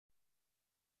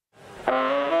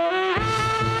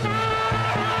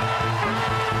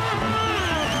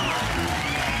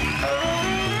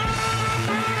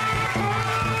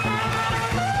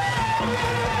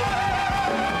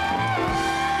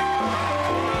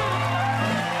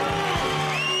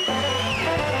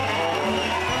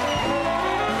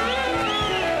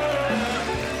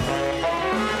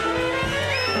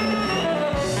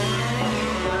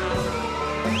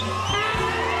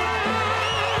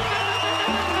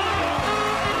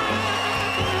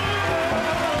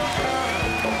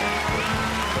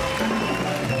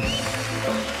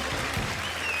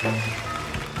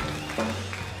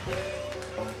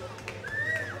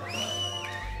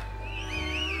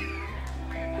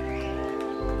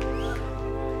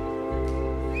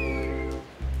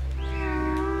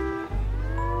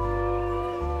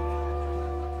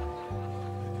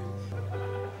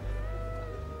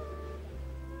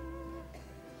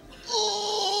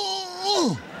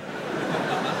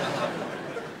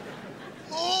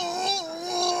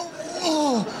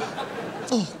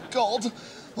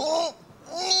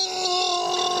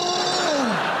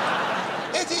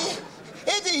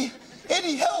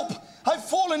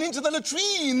into the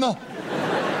latrine.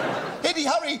 Eddie,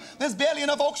 hurry. There's barely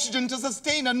enough oxygen to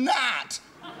sustain a gnat.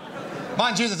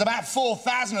 Mind you, there's about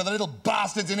 4,000 of the little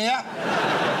bastards in here.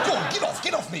 Go on, get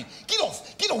off me. Get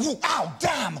off. Ooh, ow,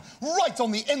 damn. Right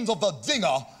on the end of the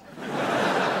dinger.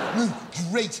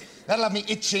 Great. That'll have me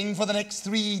itching for the next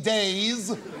 3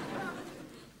 days.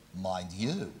 Mind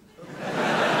you.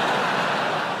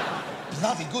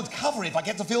 Bloody good cover if I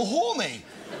get to feel horny.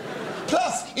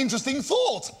 Plus, interesting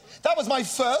thought. That was my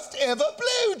first ever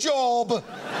blowjob.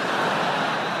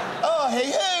 Oh,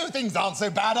 hey-ho, things aren't so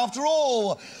bad after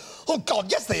all. Oh, God,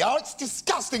 yes, they are. It's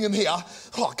disgusting in here.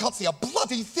 Oh, I can't see a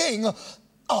bloody thing.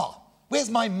 Ah, where's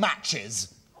my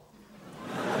matches?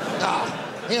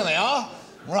 Ah, here they are.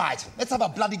 Right, let's have a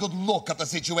bloody good look at the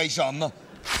situation.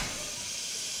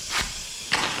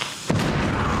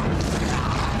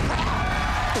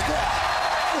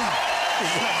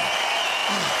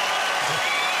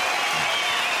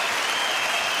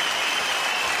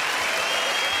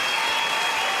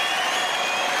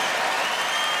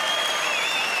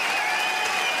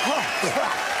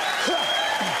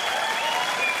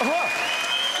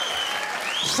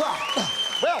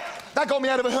 Well, that got me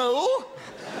out of a hole.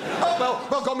 Oh,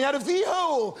 well, got me out of the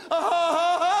hole.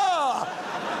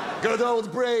 Good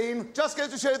old brain. Just goes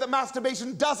to show that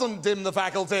masturbation doesn't dim the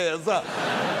faculties.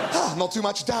 Not too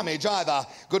much damage either.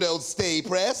 Good old stay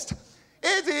pressed.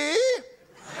 Eddie!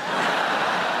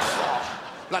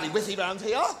 Bloody whiffy round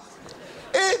here.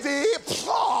 Eddie!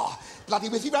 Bloody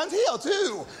whiffy round here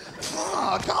too.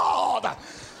 God!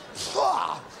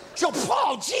 Oh,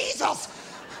 Jesus!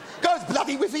 God's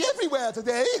bloody whiffy everywhere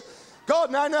today.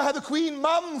 God, now I know how the Queen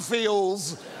Mum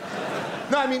feels.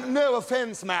 No, I mean, no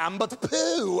offence, ma'am, but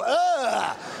poo.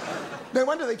 No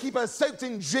wonder they keep her soaked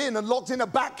in gin and locked in a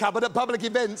back cupboard at public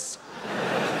events.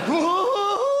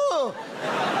 So,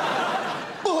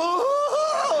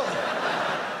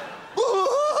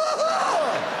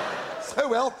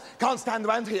 well, can't stand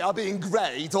around here being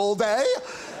great all day.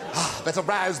 Better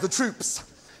rouse the troops.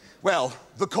 Well,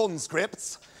 the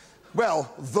conscripts.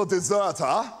 Well, the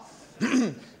deserter.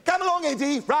 Come along,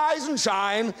 Eddie, rise and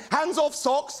shine. Hands off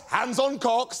socks, hands on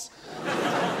cocks.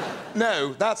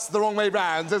 No, that's the wrong way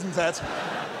round, isn't it?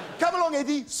 Come along,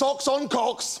 Eddie, socks on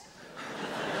cocks.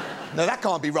 No, that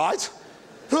can't be right.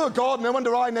 Oh, God, no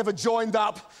wonder I never joined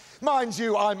up. Mind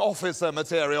you, I'm officer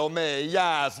material, me.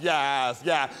 Yes.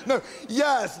 No,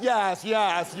 yes.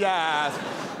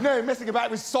 No, messing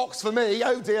about with socks for me.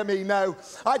 Oh, dear me, no.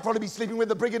 I'd probably be sleeping with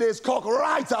the Brigadier's cock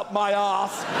right up my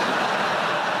arse.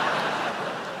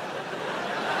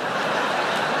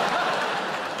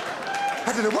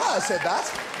 I don't know why I said that.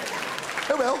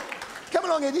 Oh, well. Come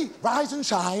along, Eddie. Rise and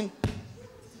shine.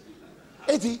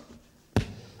 Eddie.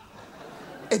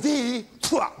 Eddie.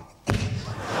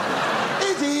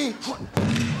 Eddie!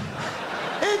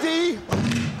 Eddie!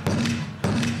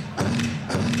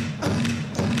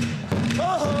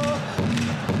 Oh,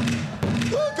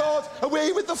 God,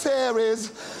 away with the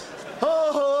fairies.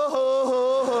 Come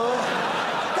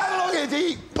along,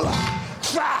 Eddie.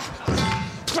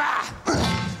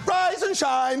 Rise and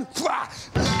shine.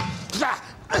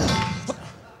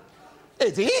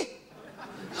 Eddie?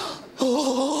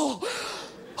 Oh,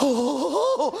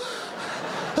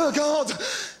 God.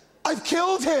 I've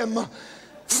killed him!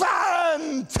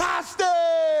 Fantastic!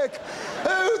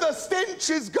 Oh, the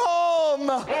stench is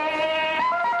gone!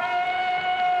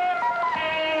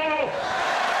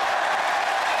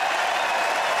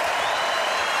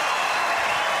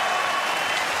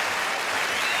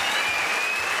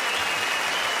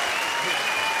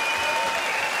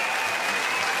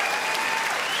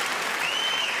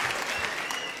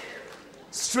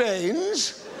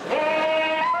 Strange.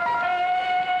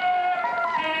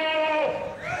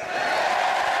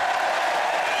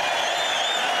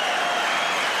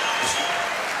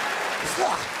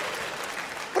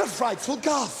 What a frightful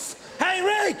guff. Hey,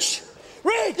 Rich!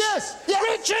 Rich! Yes!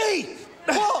 Richie!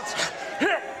 What?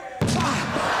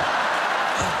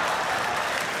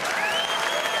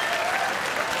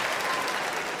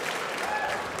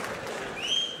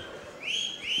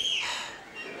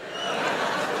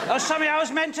 That's something I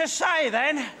was meant to say,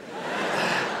 then.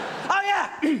 Oh,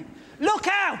 yeah! Look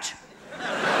out!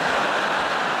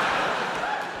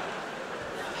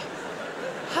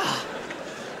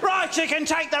 Right, you can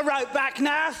take the rope back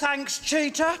now, thanks,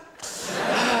 Cheetah.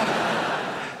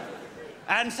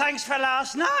 And thanks for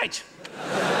last night.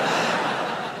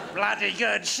 Bloody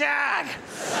good shag.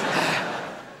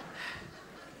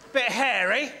 Bit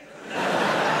hairy.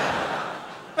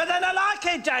 But then I like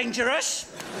it dangerous.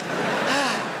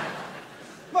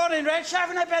 Morning, Rich.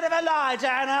 Having a bit of a lie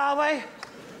down, are we?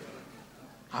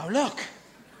 Oh, look.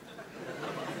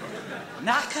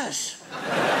 Knackers.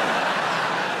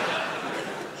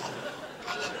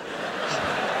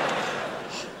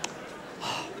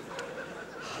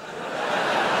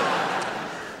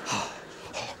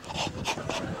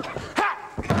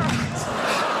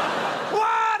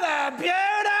 What a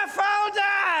beautiful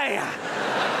day!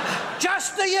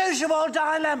 Just the usual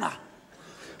dilemma.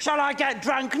 Shall I get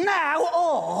drunk now,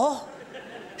 or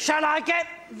shall I get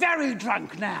very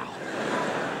drunk now?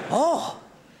 Oh,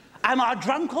 am I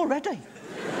drunk already?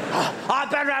 I'd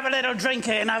better have a little drink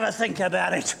here and have a think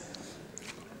about it.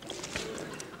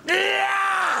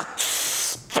 Yeah!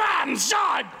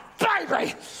 Banzai,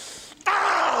 baby!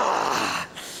 Ah!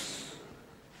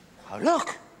 Oh,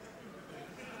 look.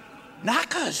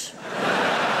 Knackers.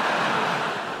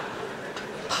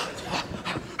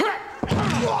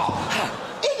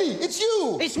 Eddie, it's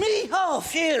you! It's me? Oh,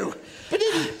 phew. But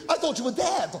Eddie, I thought you were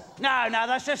dead. No,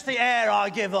 that's just the air I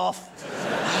give off.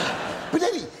 But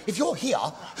Eddie, if you're here,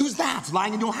 who's that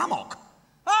lying in your hammock?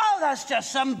 Oh, that's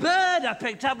just some bird I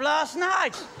picked up last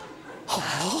night.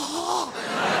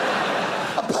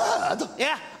 A bird?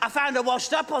 Yeah, I found her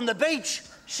washed up on the beach.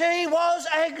 She was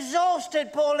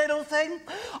exhausted, poor little thing.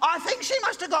 I think she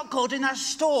must have got caught in that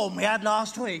storm we had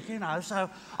last week, you know, so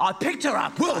I picked her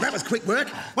up. Well, that was quick work.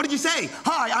 What did you say?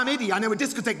 Hi, I'm Eddie. I know a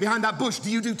discotheque behind that bush. Do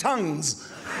you do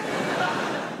tongues?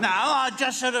 No, I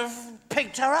just sort of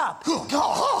picked her up. Oh,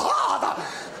 God!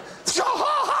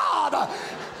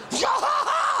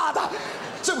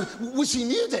 So, was she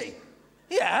nudie?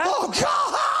 Yeah. Oh,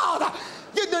 God!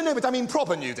 Yeah, no, but I mean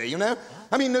proper nudie, you know?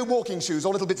 I mean, no walking shoes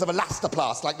or little bits of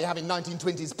elastoplast like they have in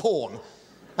 1920s porn.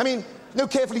 I mean, no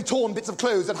carefully torn bits of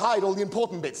clothes that hide all the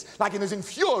important bits, like in those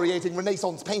infuriating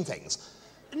Renaissance paintings.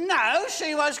 No,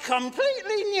 she was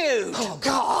completely nude. Oh,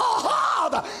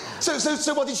 God!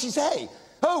 So what did she say?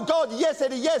 Oh, God, yes,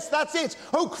 Eddie, yes, that's it.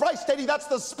 Oh, Christ, Eddie, that's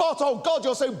the spot. Oh, God,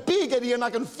 you're so big, Eddie, and I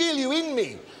can feel you in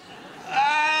me.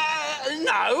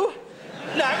 No.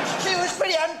 No, she was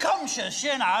pretty unconscious,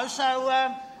 you know, so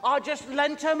I just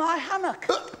lent her my hammock.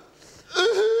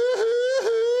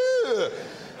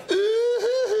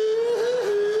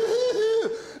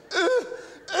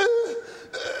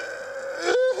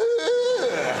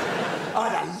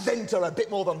 I'd have lent her a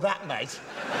bit more than that, mate.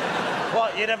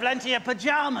 What, you'd have lent her your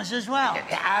pyjamas as well?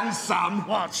 And some.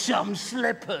 What, some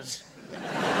slippers?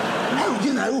 No,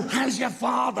 you know, how's your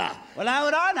father? Well, how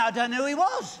would I know? I don't know who he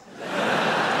was.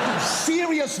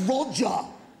 Serious Roger.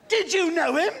 Did you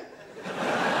know him?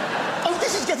 Oh,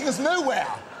 this is getting us nowhere.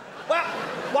 Well,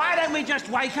 why don't we just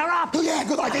wake her up? Oh, yeah,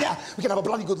 good idea. We can have a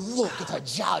bloody good look at her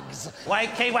jugs.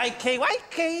 Wakey, wakey,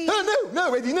 wakey.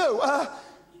 No, Eddie, no.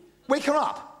 Wake her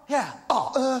up. Yeah.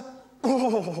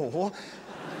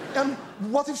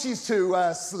 What if she's too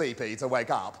sleepy to wake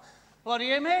up? What do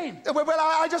you mean? Well,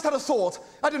 I just had a thought.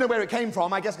 I don't know where it came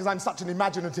from, I guess because I'm such an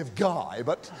imaginative guy,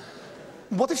 but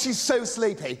what if she's so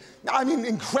sleepy, I mean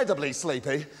incredibly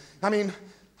sleepy, I mean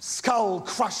skull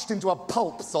crushed into a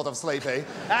pulp sort of sleepy.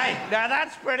 Hey, now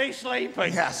that's pretty sleepy.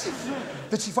 Yes.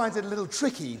 That she finds it a little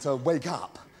tricky to wake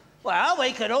up. Well,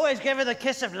 we could always give her the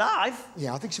kiss of life.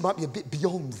 Yeah, I think she might be a bit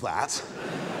beyond that.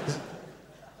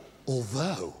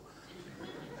 Although...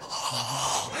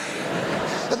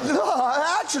 No,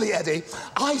 actually, Eddie,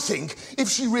 I think if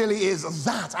she really is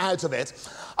that out of it,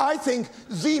 I think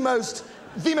the most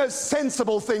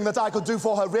sensible thing that I could do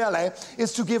for her, really,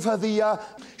 is to give her the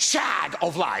shag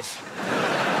of life.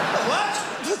 What?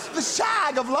 The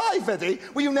shag of life, Eddie.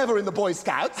 Were you never in the Boy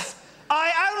Scouts?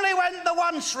 I only went the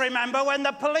once, remember, when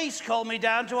the police called me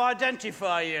down to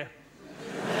identify you.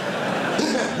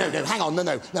 No, hang on,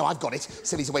 no, I've got it.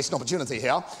 Silly to waste an opportunity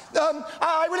here.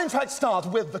 I will in fact start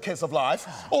with the kiss of life.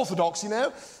 Orthodox, you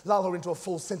know. Lull her into a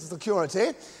false sense of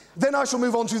security. Then I shall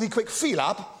move on to the quick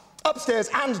feel-up, upstairs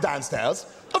and downstairs,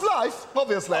 of life,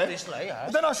 obviously. Obviously,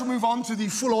 yes. Then I shall move on to the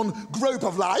full-on grope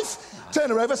of life. Turn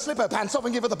her over, slip her pants off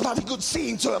and give her the bloody good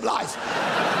seeing to of life.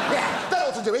 Yeah, that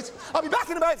ought to do it. I'll be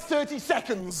back in about 30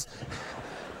 seconds.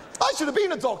 I should have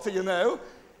been a doctor, you know.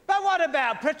 But what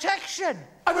about protection?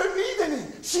 I won't need any.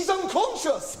 She's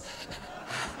unconscious.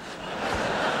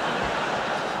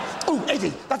 Oh,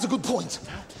 Eddie, that's a good point.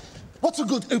 What's a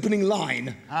good opening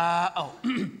line?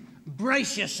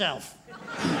 Brace yourself.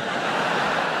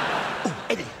 Oh,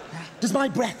 Eddie, does my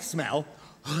breath smell?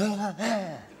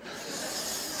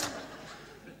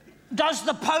 Does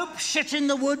the Pope shit in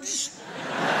the woods?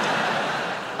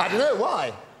 I don't know,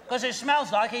 why? Because it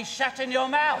smells like he's shat in your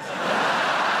mouth.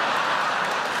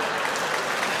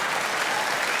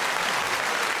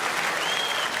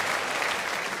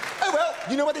 Oh, well,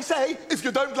 you know what they say? If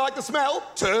you don't like the smell,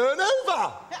 turn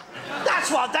over.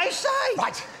 That's what they say.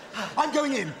 Right, I'm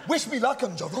going in. Wish me luck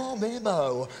and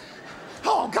Geronimo.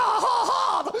 Oh,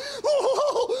 God!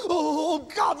 Oh,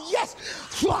 God, yes!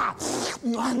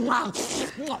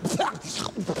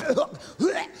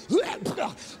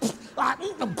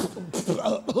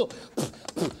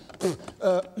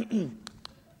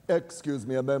 Excuse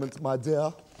me a moment, my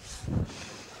dear.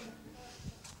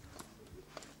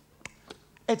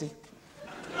 Eddie.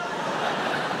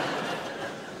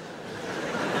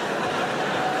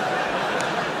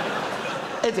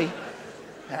 Eddie.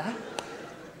 Yeah?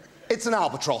 It's an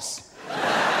albatross.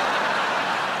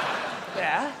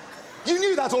 Yeah? You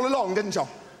knew that all along, didn't you?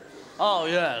 Oh,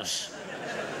 yes.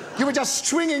 You were just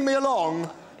stringing me along.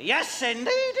 Yes, indeed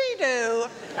he do.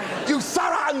 You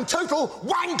thorough and total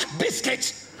wank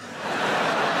biscuit!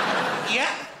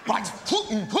 Yeah? Right.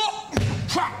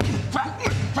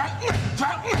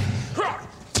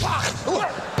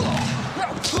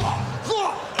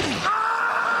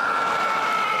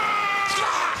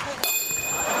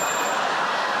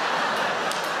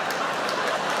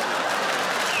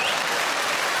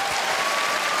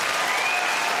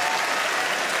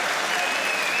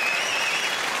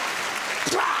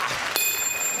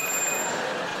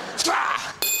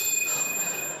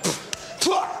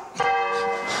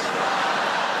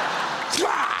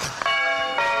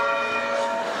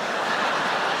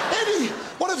 Eddie,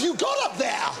 what have you got up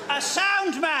there? A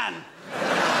sound man.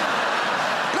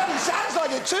 Bloody sounds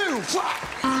like it too.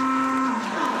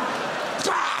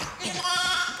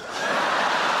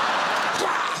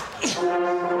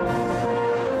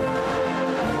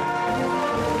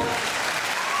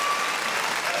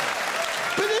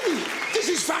 But Eddie, this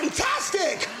is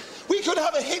fantastic. We could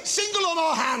have a hit single on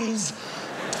our hands.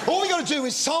 All we got to do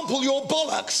is sample your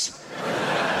bollocks.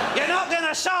 You're not going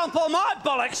to sample my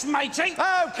bollocks, matey.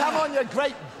 Oh, come on, you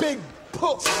great big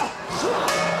put.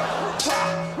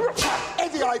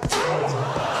 Eddie,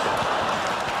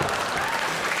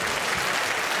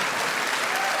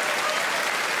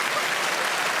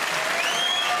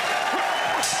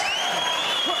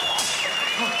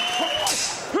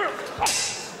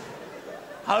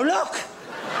 Oh, look.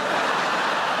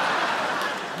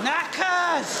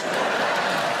 Knackers.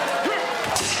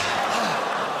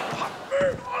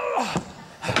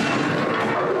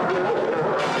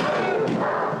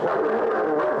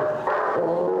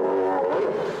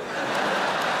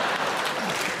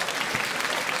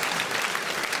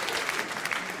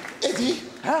 Eddie?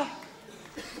 Huh?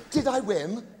 Did I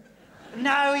win?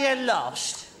 No, you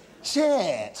lost.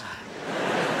 Shit.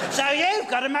 So you've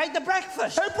got to make the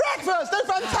breakfast. Oh, breakfast! Oh,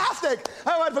 fantastic!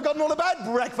 Oh, I'd forgotten all about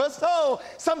breakfast. Oh,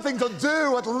 something to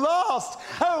do at last.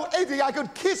 Oh, Eddie, I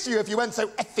could kiss you if you weren't so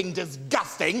effing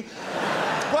disgusting.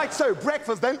 Right, so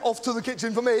breakfast then, off to the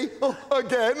kitchen for me. Oh,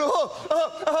 again.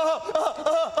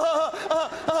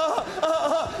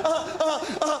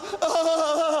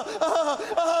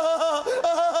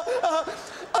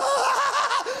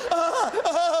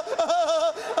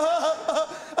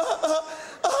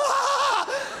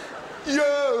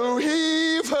 Yo,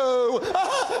 heave ho!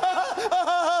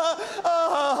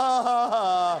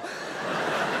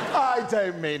 I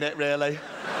don't mean it, really.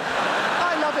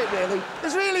 I love it, really.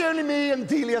 There's really only me and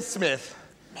Delia Smith.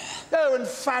 Oh, and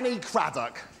Fanny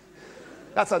Craddock.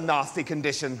 That's a nasty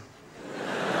condition.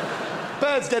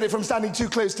 Birds get it from standing too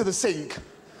close to the sink.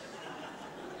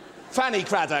 Fanny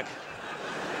Craddock.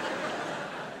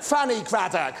 Fanny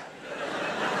Craddock.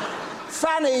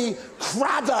 Fanny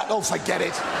Craddock. Oh, forget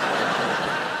it.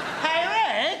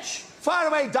 Hey, Rich. Fire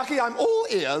away, Ducky. I'm all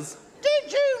ears.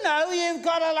 Did you know you've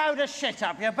got a load of shit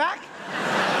up your back?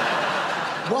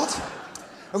 What?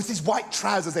 Oh, it's these white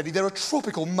trousers, Eddie. They're a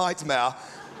tropical nightmare.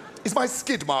 Is my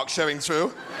skid mark showing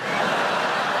through?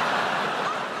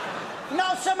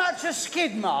 Not so much a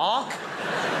skid mark.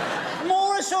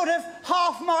 More a sort of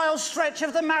half-mile stretch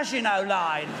of the Maginot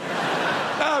Line.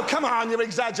 Oh, come on, you're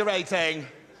exaggerating.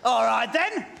 All right,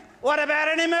 then. What about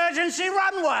an emergency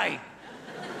runway?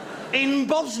 In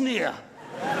Bosnia.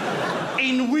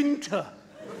 In winter.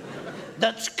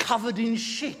 That's covered in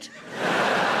shit.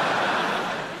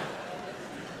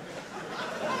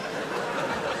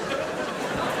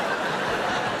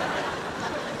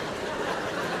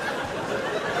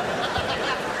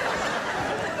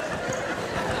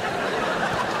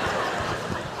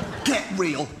 Get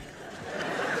real.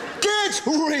 Get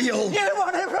real. You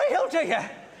want it real, do you?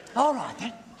 All right,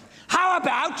 then. How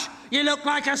about you look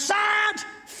like a sad,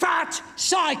 fat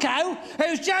psycho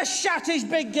who's just shut his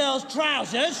big girl's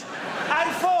trousers and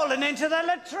fallen into the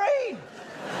latrine?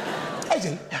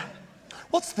 Eddie,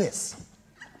 what's this?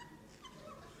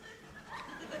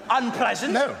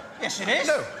 Unpleasant. No. Yes, it is.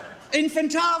 No.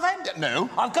 Infantile, then? No.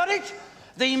 I've got it.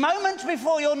 The moment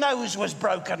before your nose was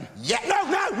broken. Yeah. No,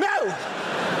 no, no!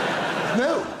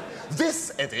 No.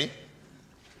 This, Eddie,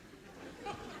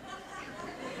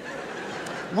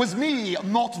 was me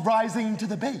not rising to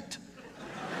the bait.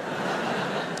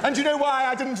 And you know why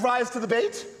I didn't rise to the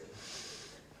bait?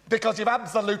 Because you've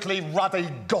absolutely ruddy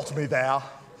got me there.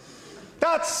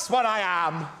 That's what I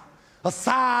am. A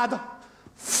sad,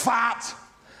 fat...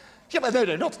 Yeah, but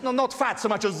no, not fat so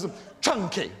much as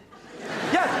chunky.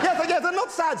 Yes, and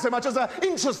not sad so much as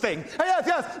interesting. Yes,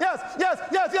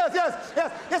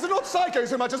 and not psycho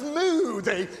so much as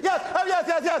moody. Yes.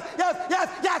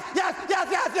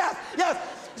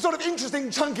 Sort of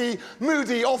interesting, chunky,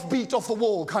 moody, offbeat, off the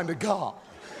wall kind of guy.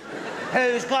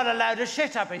 Who's got a load of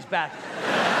shit up his back?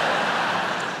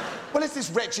 Well, it's this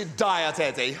wretched diet,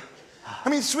 Eddie. I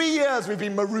mean, 3 years we've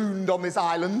been marooned on this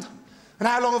island. And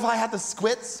how long have I had the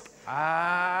squits?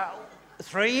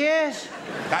 3 years?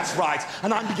 That's right.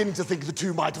 And I'm beginning to think the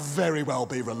two might very well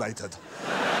be related.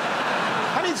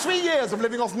 I mean, 3 years of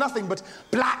living off nothing but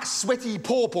black, sweaty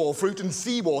pawpaw fruit and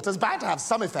seawater is bound to have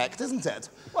some effect, isn't it?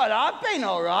 Well, I've been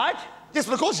all right. Yes,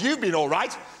 but of course you've been all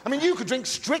right. I mean, you could drink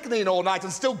strychnine all night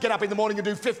and still get up in the morning and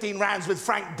do 15 rounds with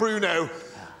Frank Bruno.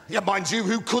 Yeah, mind you,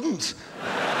 who couldn't?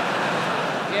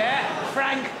 Yeah,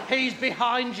 Frank, he's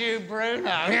behind you, Bruno.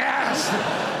 Yes!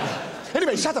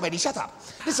 Anyway, shut up, Eddie, shut up.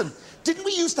 Listen, didn't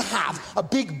we used to have a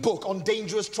big book on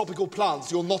dangerous tropical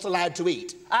plants you're not allowed to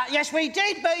eat? Yes, we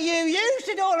did, but you used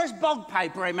it all as bog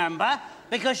paper, remember?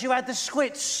 Because you had the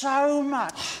squid so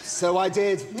much. So I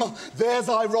did. Oh, there's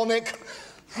ironic.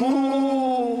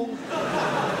 Ooh.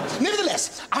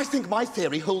 Nevertheless, I think my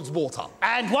theory holds water.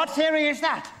 And what theory is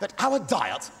that? That our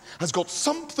diet has got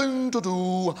something to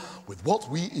do with what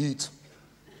we eat.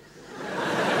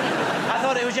 I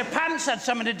thought it was your pants had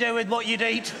something to do with what you'd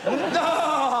eat.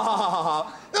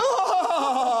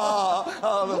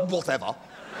 Whatever.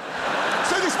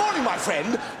 So this morning, my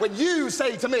friend, when you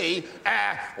say to me,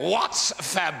 what's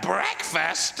for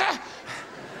breakfast?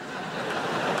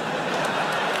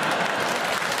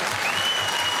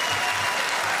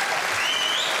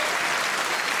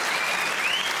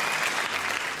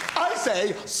 I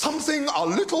say something a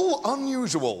little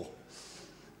unusual.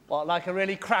 What, like a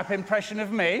really crap impression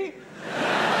of me?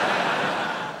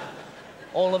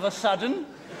 All of a sudden?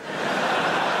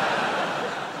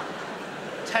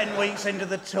 10 weeks into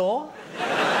the tour?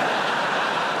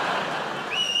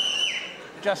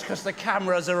 Just because the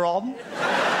cameras are on?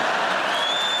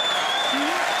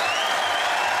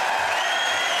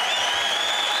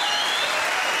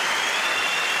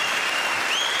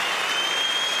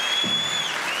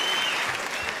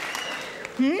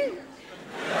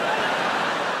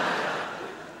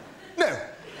 No.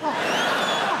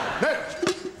 No.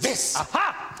 This.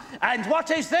 Aha! And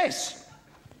what is this?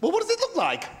 Well, what does it look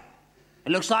like?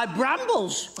 It looks like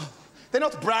brambles. They're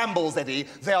not brambles, Eddie.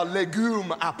 They are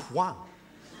légumes à point.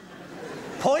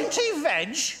 Pointy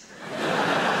veg?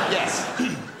 Yes.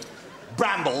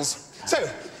 Brambles. So,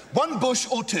 one bush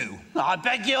or two? I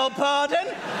beg your pardon?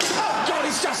 Oh, God,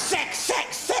 it's just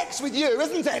sex with you,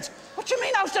 isn't it? What do you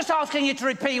mean? I was just asking you to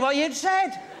repeat what you'd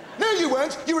said. No, you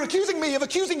weren't. You were accusing me of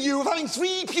accusing you of having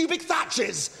 3 pubic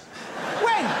thatches.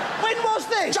 When? When was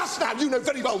this? Just now. You know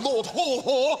very well, Lord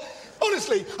Haw-Haw.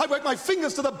 Honestly, I worked my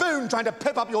fingers to the bone trying to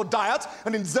pep up your diet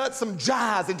and insert some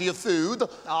jazz into your food.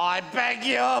 I beg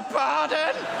your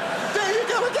pardon? There you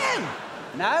go again.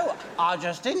 No, I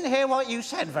just didn't hear what you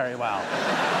said very well.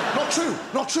 Not true,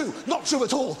 not true, not true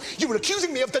at all. You were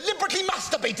accusing me of deliberately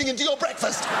masturbating into your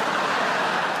breakfast.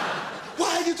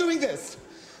 Why are you doing this?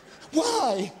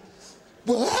 Why?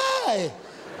 Why?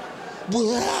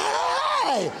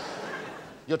 Why?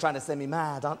 You're trying to send me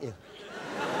mad, aren't you?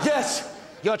 Yes,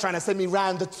 you're trying to send me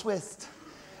round the twist.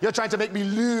 You're trying to make me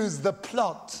lose the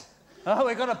plot. Oh,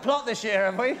 we've got a plot this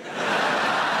year, have we?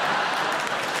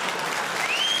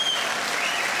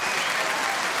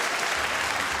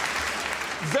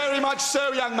 Very much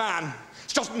so, young man.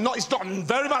 It's not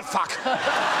very much fuck.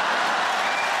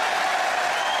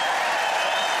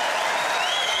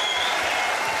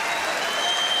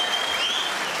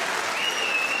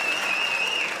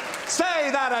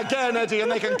 Say that again, Eddie,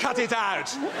 and they can cut it out.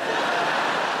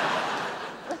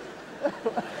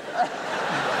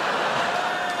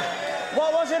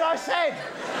 What was it I said?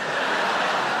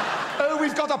 Oh,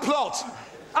 we've got a plot.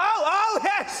 Oh,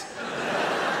 yes!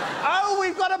 Oh,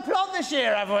 we've got a plot this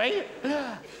year, have we?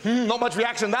 Not much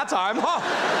reaction that time, huh?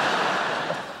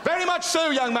 Very much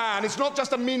so, young man. It's not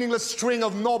just a meaningless string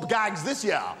of knob gags this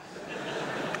year.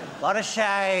 What a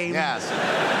shame. Yes.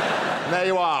 There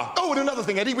you are. Oh, and another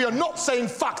thing, Eddie, we are not saying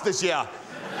fuck this year.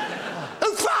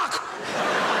 Oh, fuck!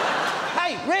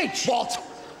 Hey, Rich. What?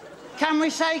 Can we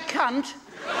say cunt?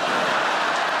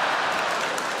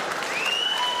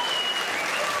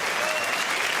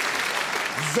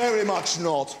 Very much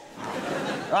not.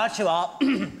 Right you are.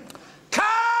 Cut!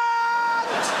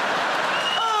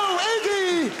 Oh,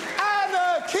 Eddie!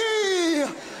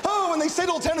 Anarchy! Oh, when they said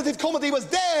alternative comedy was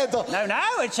dead.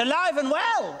 No, it's alive and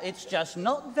well. It's just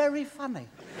not very funny.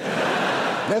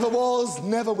 Never was,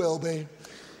 never will be.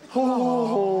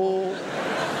 Oh.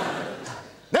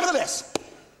 Nevertheless,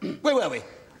 where were we?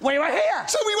 We were here.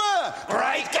 So we were.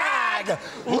 Great gag.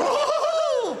 Woo!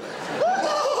 Woo!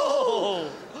 Woo!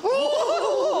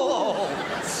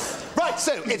 Right,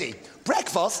 so, Eddie,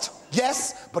 breakfast,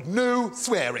 yes, but no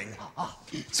swearing.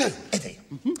 So, Eddie,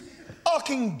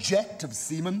 arcing jet of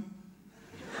semen.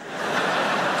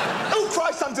 Oh,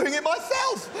 Christ, I'm doing it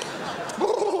myself.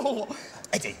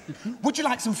 Eddie, would you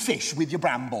like some fish with your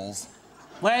brambles?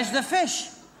 Where's the fish?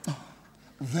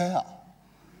 There.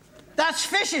 That's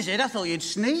fish, is it? I thought you'd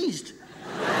sneezed.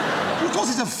 Well, of course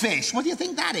it's a fish. What do you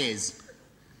think that is?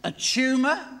 A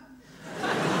tumour?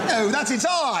 No, that's its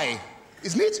eye,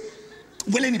 isn't it?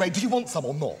 Well, anyway, do you want some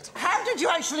or not? How did you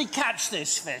actually catch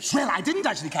this fish? Well, I didn't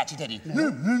actually catch it, Eddie.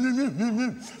 No,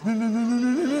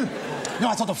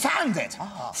 I sort of found it,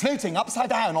 floating upside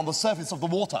down on the surface of the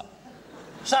water.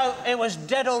 So it was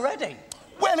dead already?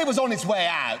 Well, it was on its way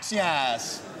out,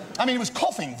 yes. I mean, it was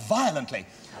coughing violently,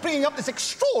 bringing up this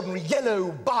extraordinary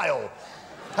yellow bile,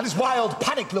 and this wild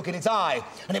panic look in its eye,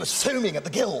 and it was foaming at the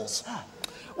gills.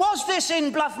 Was this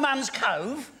in Bluffman's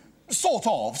Cove? Sort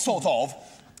of.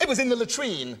 It was in the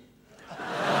latrine.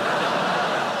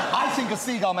 I think a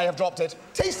seagull may have dropped it.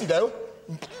 Tasty, though.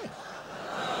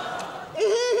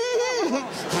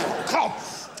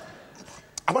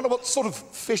 I wonder what sort of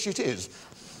fish it is.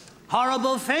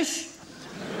 Horrible fish?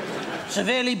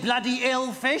 Severely bloody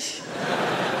ill fish?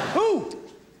 Ooh,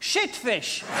 shit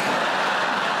fish.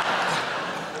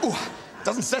 Ooh,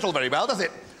 doesn't settle very well, does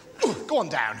it? Ooh, go on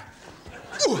down.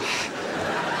 Ooh.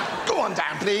 Go on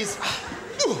down, please.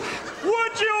 Ooh.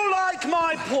 Would you like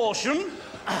my portion?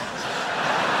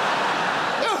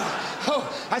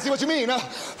 Oh, I see what you mean. No,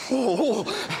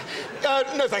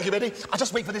 thank you, Eddie. I'll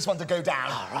just wait for this one to go down.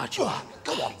 Oh, right, you are.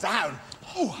 Go on down.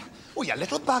 Oh, you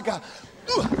little bugger.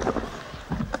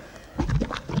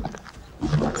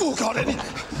 Oh, God, Eddie.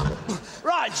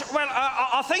 Right, well,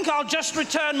 I think I'll just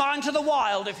return mine to the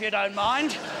wild, if you don't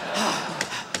mind.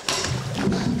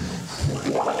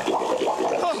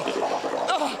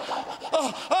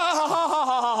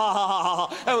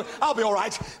 Oh, I'll be all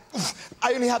right.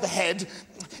 I only have the head.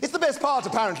 It's the best part,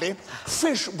 apparently.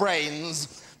 Fish brains.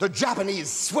 The Japanese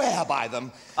swear by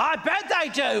them. I bet they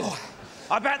do.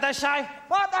 I bet they say,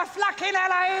 what the fucking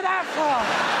hell are you that for?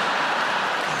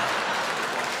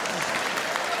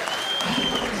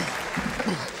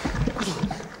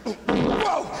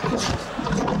 Whoa!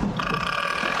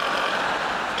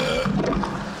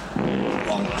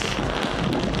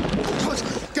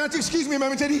 Excuse me a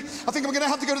moment, Eddie. I think I'm going to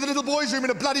have to go to the little boys' room in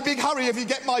a bloody big hurry if you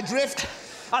get my drift.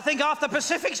 I think half the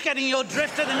Pacific's getting your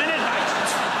drift at the minute, mate.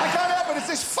 I can't help it, it's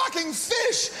this fucking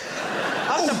fish!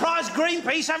 I'm surprised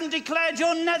Greenpeace haven't declared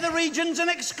your nether regions an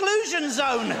exclusion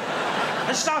zone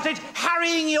and started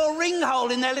harrying your ring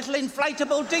hole in their little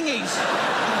inflatable dinghies.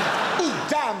 Ooh,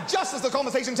 damn, just as the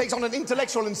conversation takes on an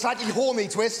intellectual and slightly horny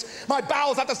twist, my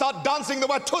bowels have to start dancing the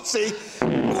word Tootsie.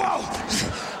 Whoa!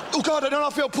 Oh, God, I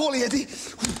don't feel poorly, Eddie.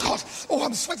 Oh, God. Oh,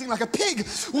 I'm sweating like a pig.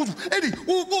 Oh, Eddie.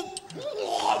 Oh.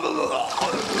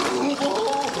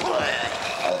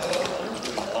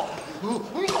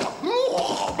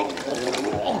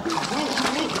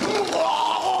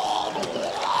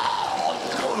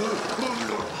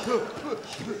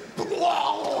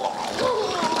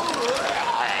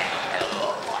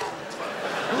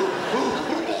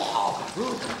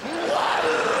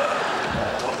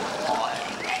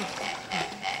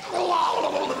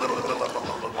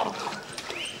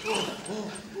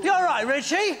 You all right,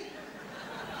 Richie?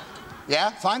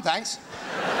 Yeah, fine, thanks.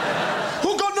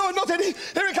 Oh, God, no, not Eddie.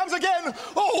 Here it comes again.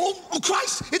 Oh,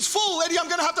 Christ, it's full, Eddie. I'm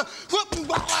going to have to...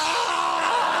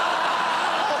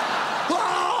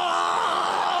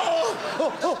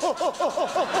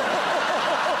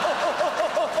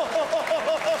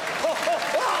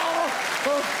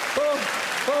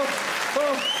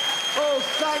 Oh,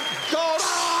 thank God.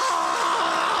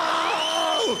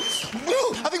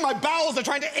 I think my bowels are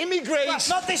trying to immigrate. Well,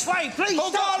 not this way, please. Oh,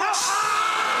 stop.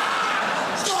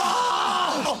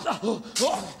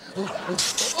 God.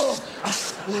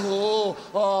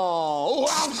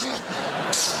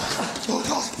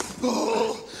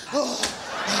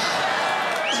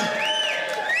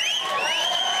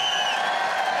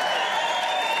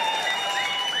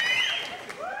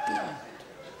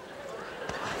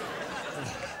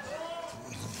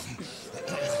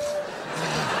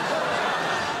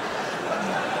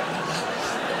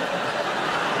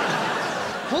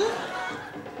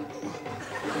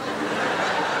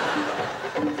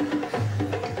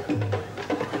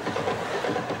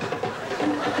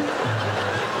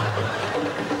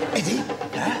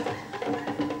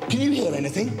 hear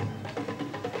anything.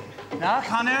 No, I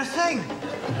can't hear a thing.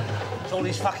 It's all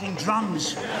these fucking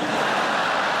drums. No.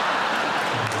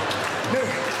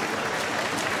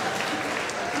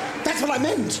 That's what I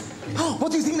meant. Oh,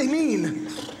 what do you think they mean?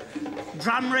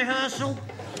 Drum rehearsal?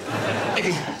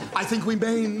 Eddie, I think we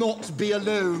may not be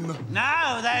alone.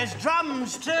 No, there's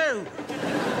drums too.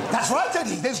 That's right,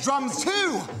 Eddie. There's drums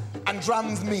too. And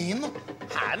drums mean...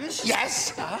 Hands?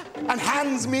 Yes. And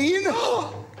hands mean...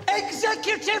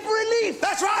 Executive relief!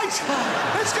 That's right!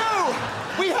 Let's go!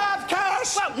 We have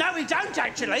cash! Well, no, we don't,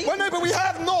 actually. Well, no, but we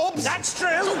have knobs! That's true.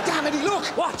 Oh, damn, Eddie, look!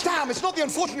 What? Damn, it's not the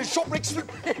unfortunate Shopricks...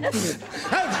 Damn,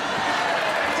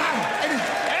 Eddie...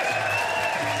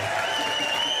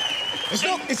 It's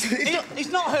not... It's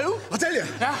not who? I'll tell you.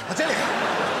 Yeah? I'll tell you.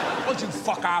 Why don't you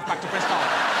fuck off back to Bristol?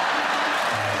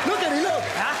 Look, Eddie, look!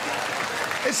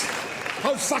 Huh? It's...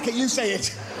 Oh, fuck it, you say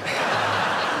it.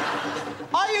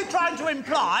 Are you trying to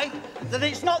imply that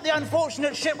it's not the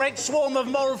unfortunate shipwrecked swarm of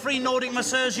moral-free Nordic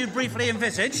masseurs you briefly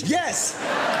envisaged? Yes!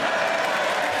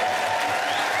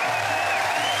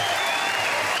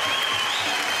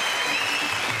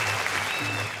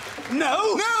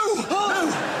 No? No!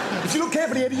 No! If you look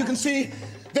carefully, Eddie, you can see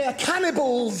they're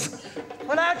cannibals.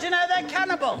 Well, how do you know they're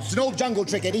cannibals? It's an old jungle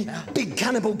trick, Eddie. Big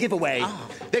cannibal giveaway. Oh.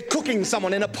 They're cooking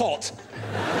someone in a pot.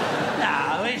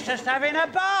 No, he's just having a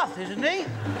bath, isn't he?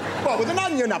 Well, with an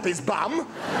onion up his bum.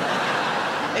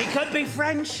 He could be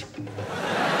French.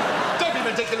 Don't be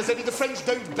ridiculous, Eddie. The French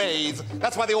don't bathe.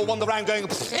 That's why they all wander around going...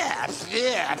 Well, who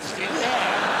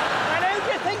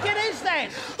do you think it is, then?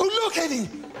 Oh, look, Eddie.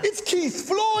 It's Keith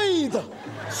Floyd.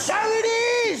 So it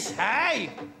is!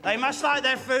 Hey, they must like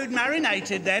their food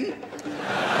marinated, then.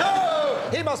 Oh,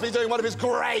 he must be doing one of his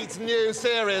great new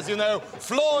series, you know,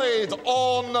 Floyd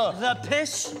on... The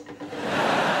piss?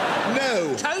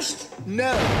 No. Toast?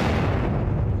 No.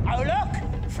 Oh,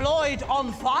 look! Floyd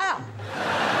on fire.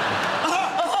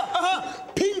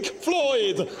 Pink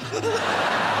Floyd.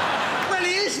 Well,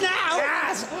 he is now.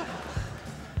 Yes.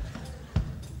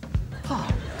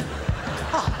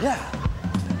 Oh, yeah.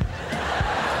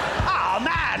 Oh,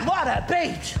 man, what a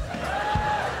beat.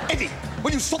 Eddie,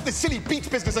 will you stop this silly beach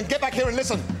business and get back here and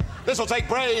listen? This'll take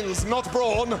brains, not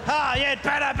brawn. Oh, you'd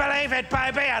better believe it,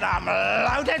 baby, and I'm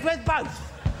loaded with both.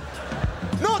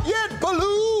 Not yet,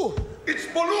 Baloo! It's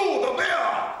Baloo the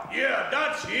bear! Yeah,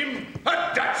 that's him.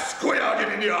 And that's squared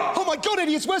in here. Oh, my God,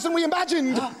 Eddie, it's worse than we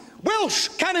imagined. Welsh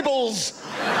cannibals.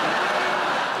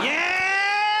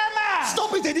 Yeah, man!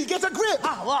 Stop it, Eddie, get a grip.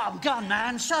 Oh, well, I'm gone,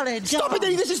 man. Solid. Stop it,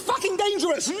 Eddie, this is fucking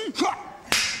dangerous.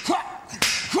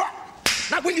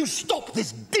 Now, will you stop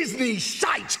this Disney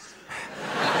shite?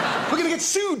 We're going to get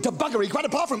sued to buggery, quite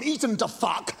apart from eaten to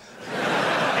fuck.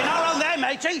 You're not wrong there,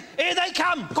 matey. Here they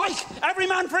come. Quick, every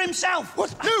man for himself.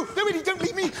 What? No, no, Eddie, don't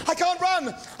leave me. I can't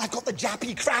run. I've got the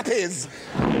jappy crappies.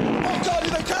 Oh, God,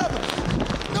 here they come.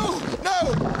 No,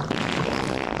 no.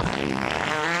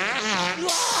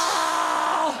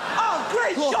 Oh,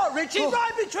 great shot, Richie,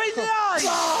 right between the eyes.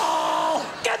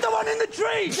 Get the one in the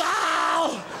tree.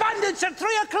 Bandits at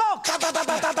 3 o'clock.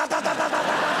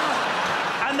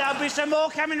 And there'll be some more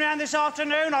coming round this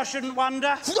afternoon, I shouldn't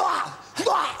wonder.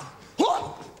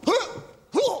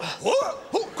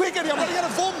 Quick, Eddie, I'm running out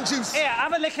of vorm juice. Here,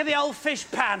 have a lick of the old fish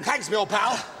pan. Thanks, me old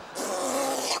pal.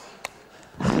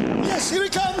 Yes, here he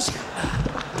comes.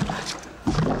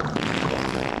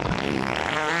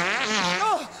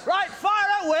 Oh, Right, fire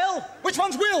at will. which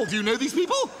one's Will? Do you know these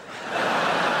people?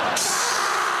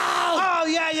 Oh,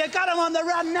 yeah, you got them on the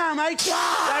run now, mate.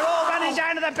 They're all running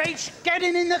down to the beach,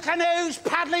 getting in the canoes,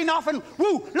 paddling off, and,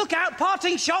 woo, look out,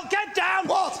 parting shot, get down.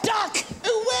 What? Duck.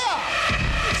 Where?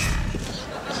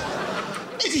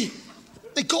 Eddie,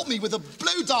 they got me with a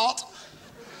blow dart.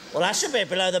 Well, that's a bit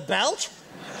below the belt.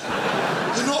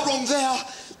 You're not wrong there.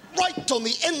 Right on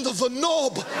the end of the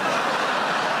knob.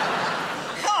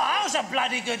 Oh, that was a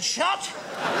bloody good shot.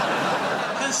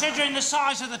 Considering the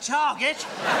size of the target.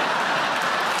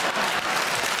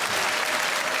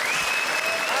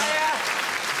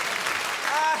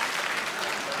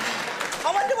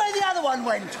 I wonder where the other one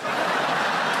went.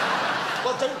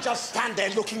 Well, don't just stand there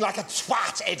looking like a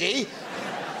twat, Eddie.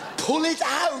 Pull it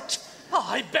out.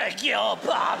 I beg your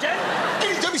pardon.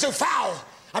 Eddie, don't be so foul.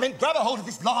 I mean, grab a hold of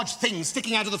this large thing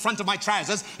sticking out of the front of my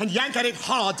trousers and yank at it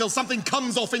hard till something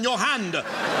comes off in your hand. Oh,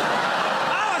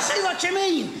 I see what you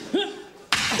mean.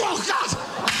 Oh, God!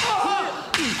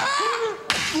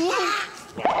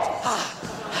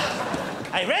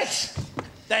 Hey, Rich,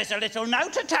 there's a little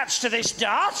note attached to this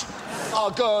dart. Oh,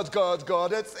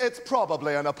 good. It's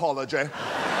probably an apology.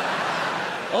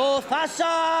 O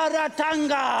Fasaratanga.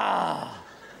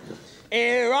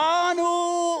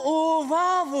 Iranu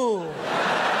Uvavu.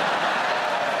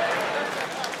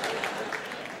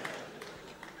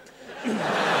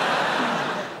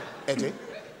 Eddie?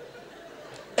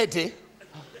 Eddie?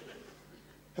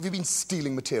 Have you been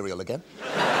stealing material again?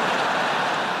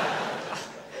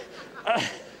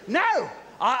 No!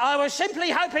 I was simply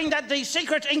hoping that the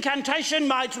secret incantation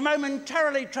might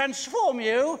momentarily transform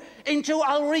you into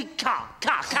Ulrika.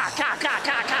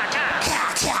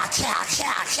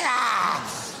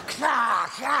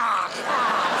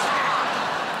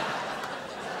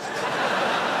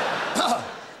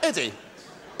 Eddie,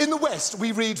 in the West,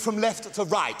 we read from left to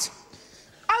right.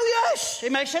 Oh, yes!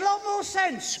 It makes a lot more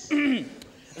sense.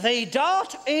 The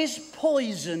dart is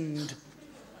poisoned.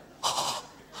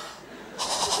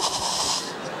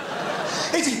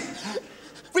 Eddie,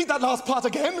 read that last part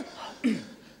again.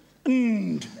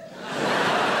 No.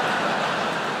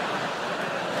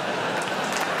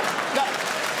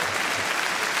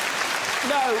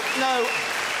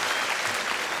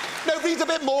 No, read a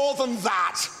bit more than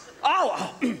that.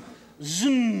 Oh,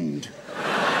 zund.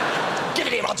 Give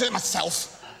it here, I'll do it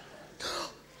myself.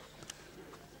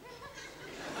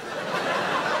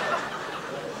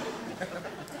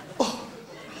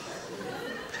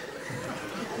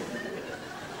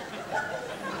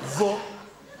 The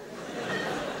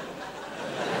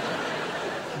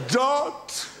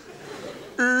dart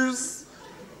is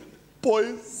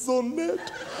poisoned.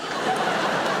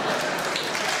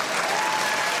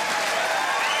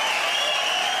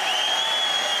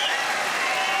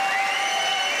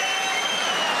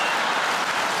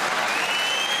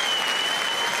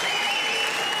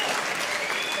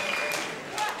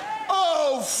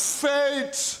 Oh,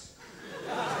 fate!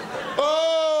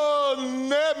 Oh,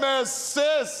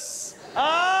 nemesis!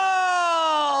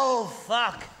 Oh,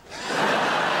 fuck.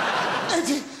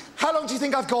 Eddie, how long do you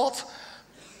think I've got?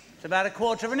 It's about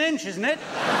 1/4 of an inch, isn't it?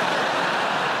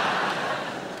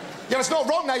 Yeah, it's not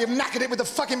wrong now you've knackered it with the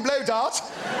fucking blow dart.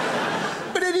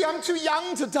 But Eddie, I'm too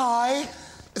young to die.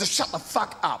 Just shut the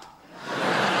fuck up.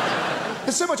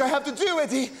 There's so much I have to do,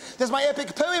 Eddie. There's my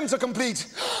epic poem to complete.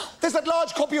 There's that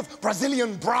large copy of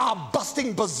Brazilian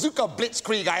bra-busting bazooka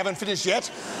blitzkrieg I haven't finished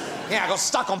yet. Yeah, I got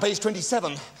stuck on page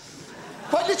 27.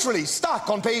 Quite literally, stuck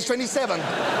on page 27.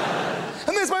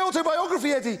 And there's my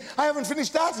autobiography, Eddie. I haven't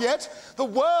finished that yet. The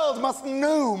world must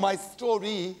know my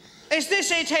story. Is this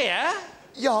it here?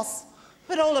 Yes.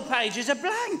 But all the pages are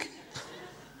blank.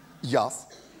 Yes.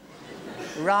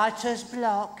 Writer's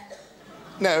block.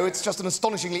 No, it's just an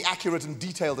astonishingly accurate and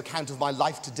detailed account of my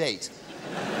life to date.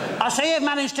 I see you've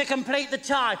managed to complete the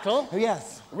title. Oh,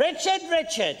 yes. Richard,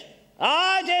 Richard,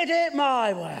 I did it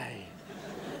my way.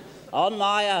 On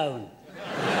my own.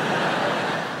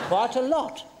 Quite a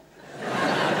lot.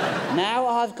 Now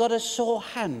I've got a sore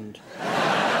hand.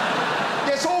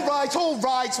 Yes, all right, all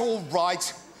right, all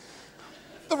right.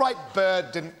 The right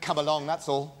bird didn't come along, that's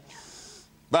all.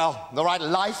 Well, the right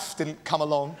life didn't come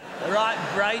along. The right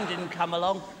brain didn't come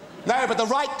along. No, but the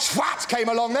right twat came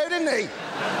along, though, didn't he?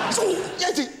 Oh,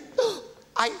 Eddie,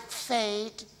 I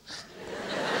fade.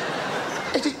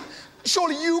 Eddie,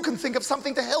 surely you can think of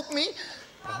something to help me?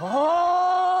 Oh!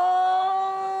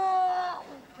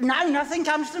 No, nothing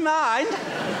comes to mind.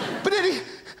 But Eddie,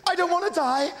 I don't want to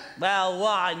die. Well,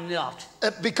 why not?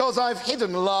 Because I've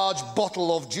hidden a large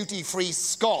bottle of duty-free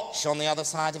scotch on the other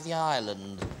side of the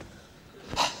island.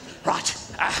 Right.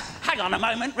 Hang on a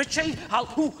moment, Richie. Oh,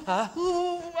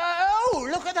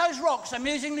 look at those rocks,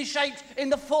 amusingly shaped in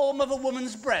the form of a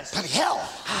woman's breast. Bloody hell!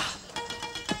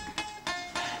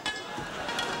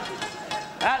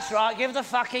 That's right, give the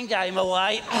fucking game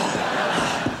away.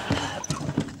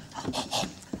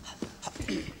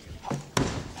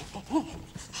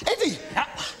 Eddie!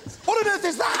 What on earth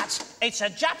is that? It's a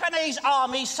Japanese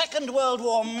Army Second World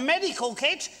War medical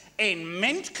kit in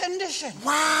mint condition.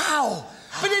 Wow!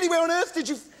 But Eddie, where on earth did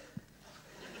you...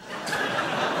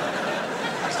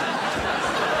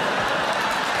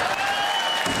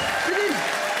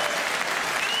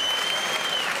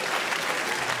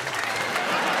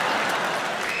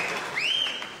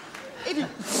 Eddie...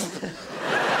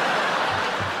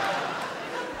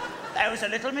 There was a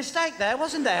little mistake there,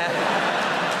 wasn't there?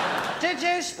 Did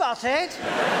you spot it?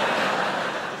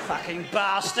 Fucking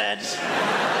bastards.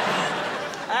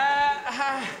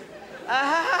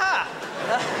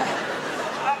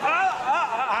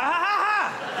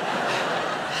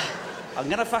 I'm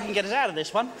gonna fucking get us out of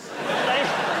this one.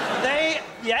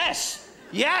 Yes,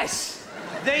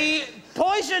 the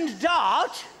poisoned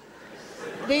dart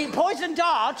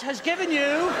has given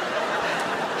you...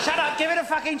 Shut up, give it a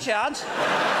fucking chance.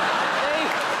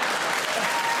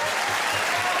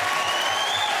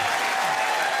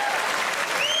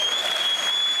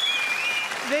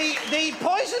 The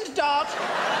poisoned dart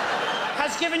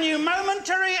has given you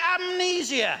momentary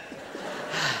amnesia.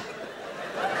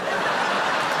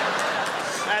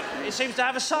 it seems to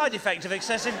have a side effect of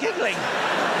excessive giggling.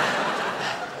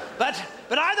 But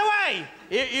either way,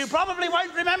 you probably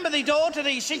won't remember the door to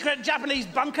the secret Japanese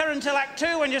bunker until Act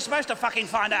 2 when you're supposed to fucking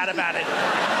find out about it.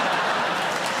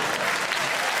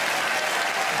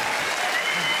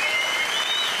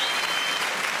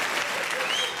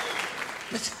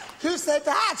 But who said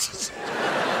that?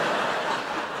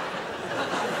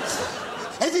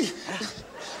 Eddie,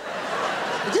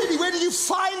 where did you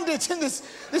find it in this...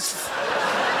 Where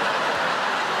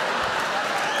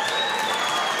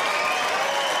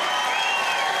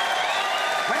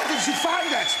did you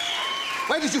find it?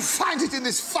 Where did you find it in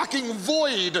this fucking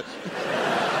void?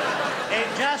 It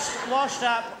just washed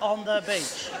up on the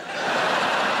beach.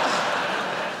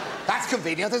 That's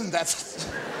convenient, isn't it?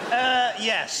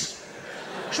 Yes.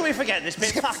 Shall we forget this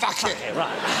bit? Fuck it.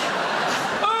 Right.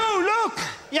 Oh, look!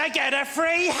 You get a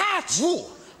free hat! Ooh.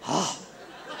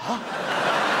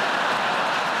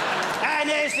 And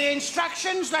here's the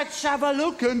instructions. Let's have a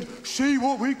look and see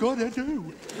what we gotta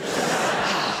do.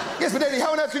 Yes, but Eddie,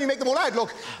 how on earth can you make them all out?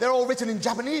 Look, they're all written in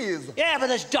Japanese. Yeah, but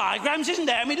there's diagrams, isn't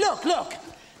there? I mean, look.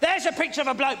 There's a picture of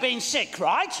a bloke being sick,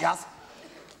 right? Yes.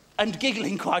 And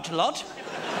giggling quite a lot.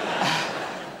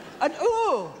 And,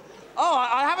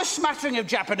 I have a smattering of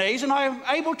Japanese and I am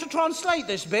able to translate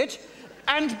this bit.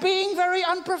 And being very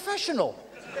unprofessional.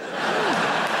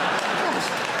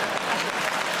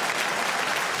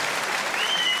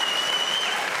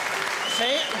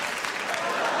 See?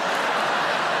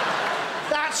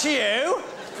 That's you.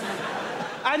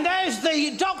 And there's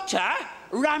the doctor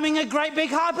ramming a great big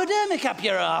hypodermic up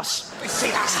your arse. See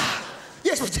that?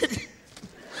 Yes, but Eddie...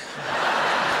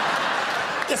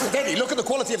 Yes, but Eddie, look at the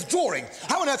quality of drawing.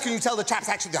 How on earth can you tell the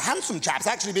handsome chap's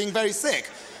actually being very sick?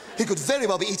 He could very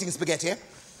well be eating spaghetti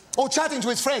or chatting to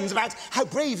his friends about how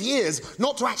brave he is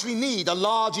not to actually need a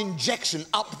large injection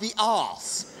up the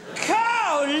arse.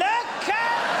 Cool, look at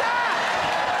that!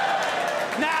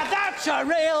 Now that's a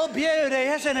real beauty,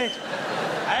 isn't it?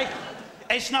 Hey,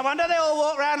 it's no wonder they all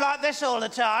walk around like this all the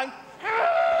time.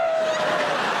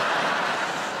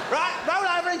 Right, roll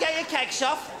over and get your keks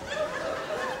off.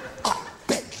 I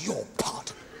beg your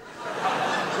pardon.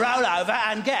 Roll over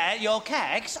and get your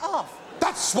keks off.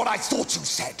 That's what I thought you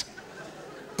said.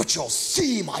 But you'll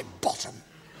see my bottom.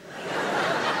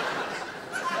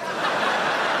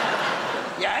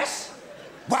 Yes?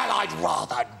 Well, I'd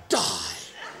rather die.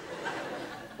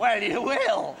 Well, you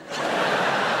will.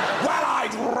 Well,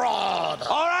 I'd rather.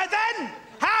 All right, then.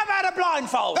 How about a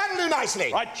blindfold? That'll do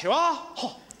nicely. Right, you are.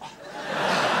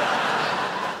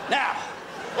 Now,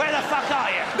 where the fuck are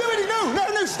you? No,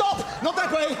 Eddie, no, stop. Not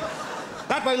that way.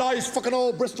 That way lies fucking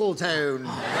old Bristol town.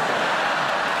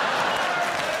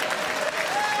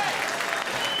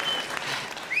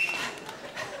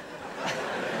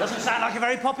 Doesn't sound like a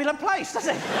very popular place, does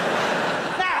it?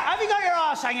 Now, have you got your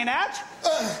arse hanging out?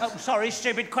 Oh, sorry,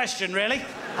 stupid question, really.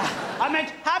 I meant,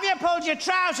 have you pulled your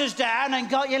trousers down and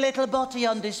got your little body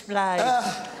on display?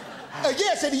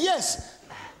 Yes, Eddie, yes.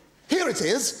 Here it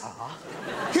is.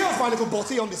 Here's my little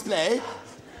body on display.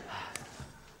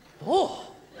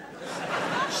 Oh,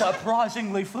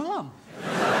 surprisingly firm.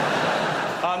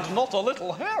 And not a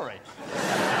little hairy.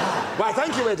 Why,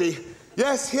 thank you, Eddie.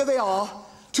 Yes, here they are.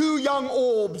 2 young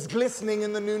orbs glistening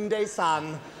in the noonday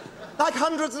sun. Like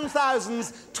hundreds and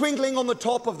thousands twinkling on the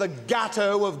top of the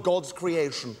gatto of God's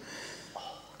creation.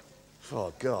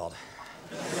 Oh, God.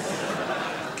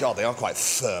 God, they are quite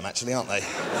firm, actually, aren't they?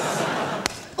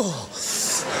 Oh.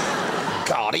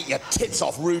 God, eat your tits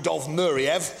off, Rudolf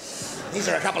Nureyev. These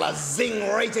are a couple of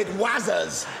zing-rated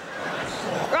wazzers.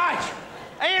 Right.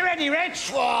 Are you ready,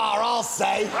 Rich? Oh, I'll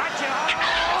say. Right, you are.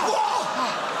 Whoa!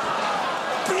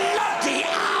 Bloody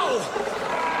ow!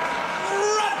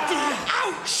 Bloody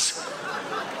ouch!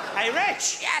 Hey,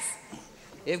 Rich. Yes?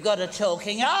 You've got a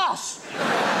talking arse.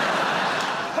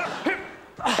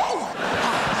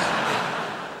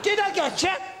 Did I get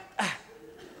you?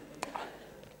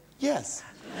 Yes.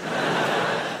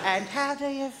 And how do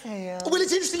you feel? Well,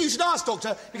 it's interesting you should ask,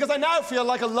 Doctor, because I now feel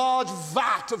like a large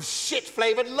vat of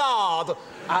shit-flavoured lard.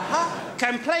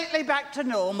 Completely back to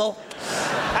normal.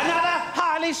 Another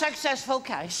highly successful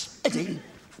case. Eddie,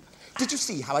 did you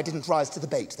see how I didn't rise to the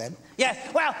bait then? Yeah,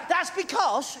 well, that's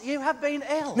because you have been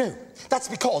ill. No, that's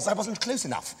because I wasn't close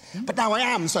enough. But now I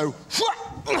am, so...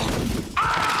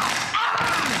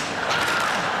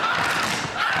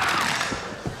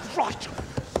 Right.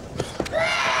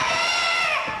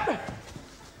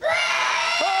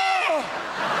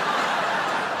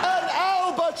 An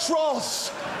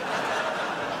albatross!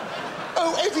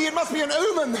 Oh, Eddie, it must be an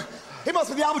omen. It must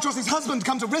be the albatross's husband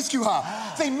come to rescue her.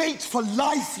 They mate for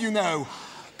life, you know.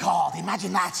 God,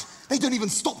 imagine that. They don't even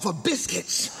stop for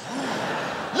biscuits.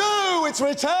 No, it's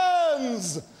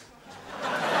returns.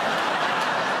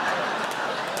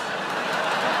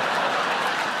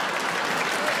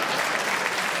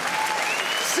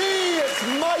 See its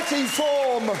mighty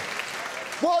form.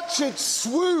 Watch it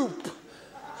swoop.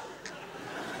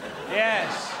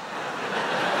 Yes.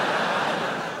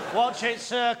 Watch it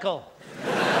circle.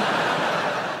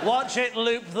 Watch it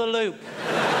loop the loop.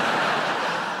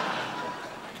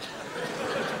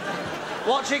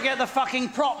 Watch it get the fucking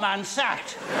prop man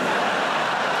sacked.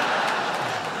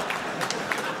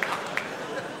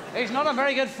 He's not in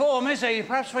very good form, is he?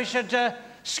 Perhaps we should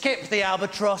skip the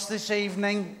albatross this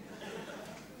evening.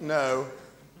 No.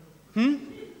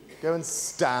 Go and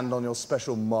stand on your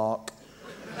special mark.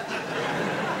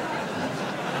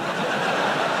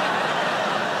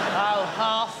 Oh,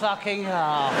 half fucking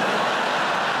half.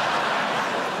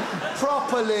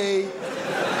 Properly.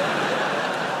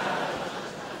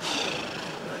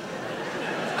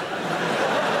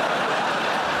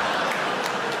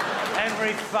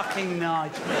 Every fucking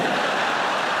night.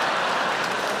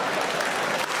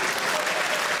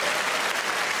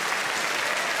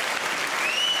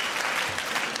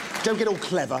 Don't get all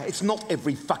clever. It's not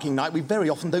every fucking night. We very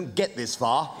often don't get this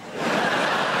far.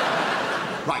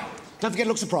 Right. Don't forget to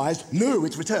look surprised. No,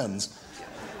 it's returns.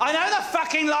 I know the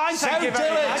fucking line, thank you very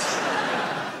much.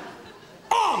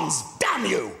 Arms, damn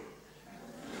you!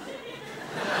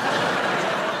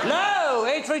 No,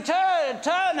 it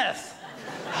turneth.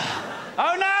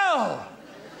 Oh, no!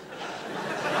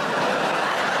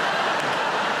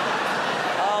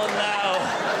 Oh, no.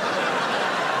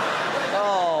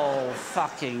 Oh,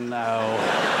 fucking no.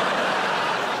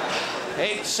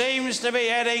 It seems to be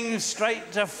heading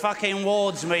straight to fucking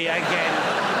towards me again.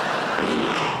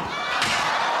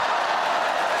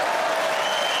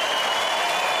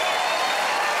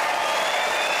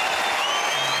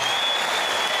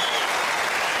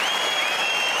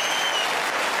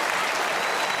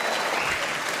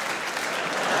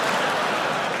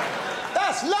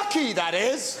 Lucky, that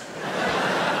is.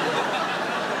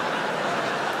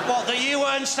 What, that you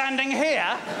weren't standing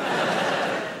here?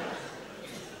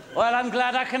 Well, I'm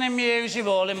glad I can amuse you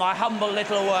all in my humble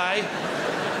little way.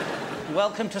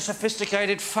 Welcome to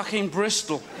sophisticated fucking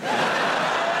Bristol.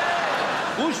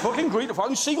 Oh, it's fucking great. If I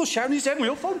can single shouting his head,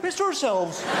 we'll phone piss to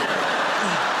ourselves.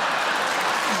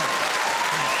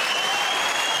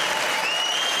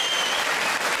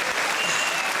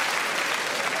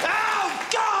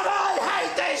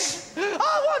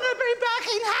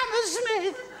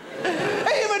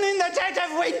 Even in the dead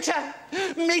of winter,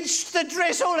 midst the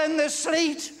drizzle and the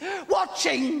sleet,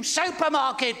 watching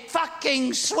supermarket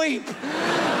fucking sweep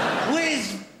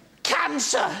with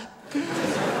cancer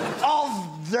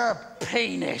of the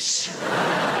penis.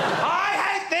 I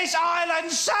hate this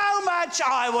island so much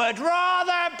I would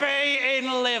rather be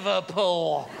in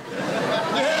Liverpool.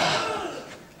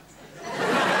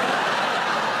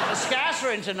 The Scouts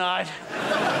are in tonight.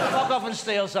 Fuck off and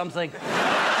steal something.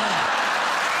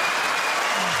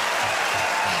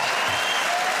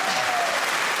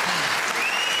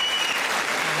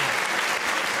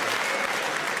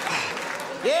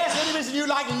 Yes, the only reason you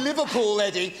like Liverpool,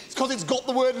 Eddie, is because it's got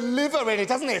the word liver in it,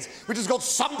 hasn't it? Which has got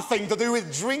something to do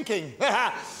with drinking.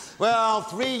 Well,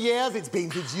 3 years it's been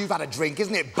since you've had a drink,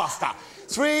 isn't it, Buster?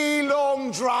 3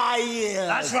 long, dry years.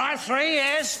 That's right, 3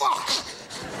 years. Fuck!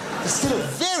 There's still a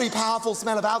very powerful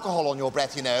smell of alcohol on your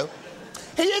breath, you know.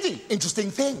 Hey, Eddie,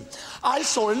 interesting thing. I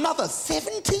saw another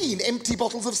 17 empty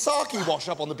bottles of sake wash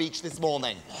up on the beach this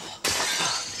morning.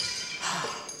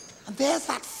 And there's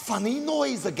that funny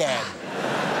noise again.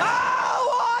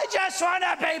 Oh, I just want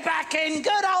to be back in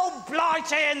good old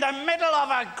Blighty in the middle of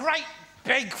a great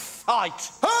big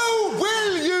fight. Oh,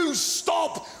 will you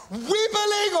stop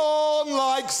wibbling on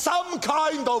like some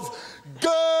kind of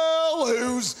girl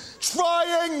who's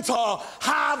trying to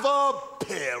have a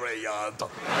period?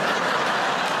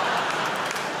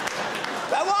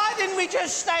 But why didn't we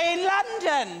just stay in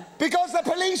London? Because the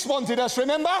police wanted us,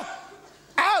 remember?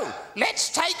 Oh, let's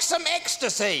take some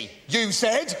ecstasy, you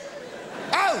said.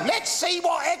 Oh, let's see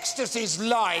what ecstasy's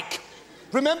like.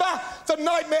 Remember the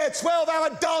nightmare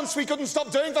 12-hour dance we couldn't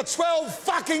stop doing for 12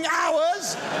 fucking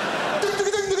hours?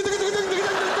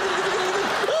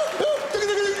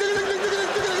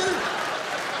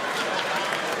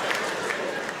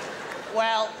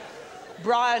 Well,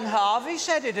 Brian Harvey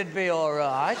said it'd be all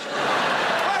right.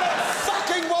 Well, it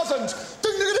fucking wasn't.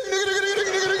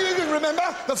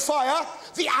 Remember the fire?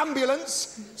 The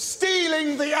ambulance,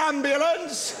 stealing the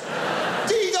ambulance.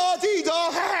 Dee-da, dee-da,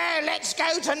 let's go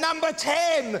go to number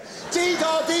 10.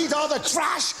 Dee-da, dee-da, the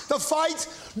crash, the fight,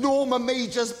 Norma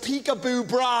Major's peekaboo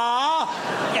bra.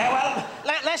 Yeah, well,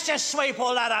 let's just sweep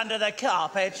all that under the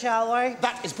carpet, shall we?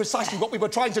 That is precisely what we were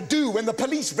trying to do when the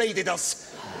police raided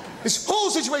us. This whole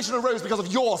situation arose because of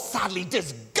your sadly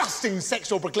disgusting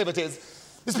sexual proclivities.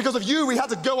 It's because of you we had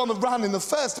to go on the run in the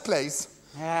first place.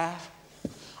 Yeah.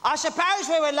 I suppose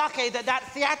we were lucky that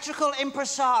theatrical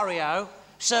impresario,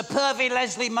 Sir Pervy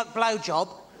Leslie McBlowjob,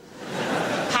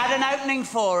 had an opening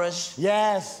for us.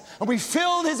 Yes, and we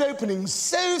filled his opening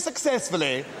so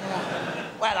successfully. Yeah.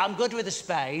 Well, I'm good with a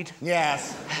spade.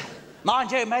 Yes.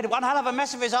 Mind you, he made one hell of a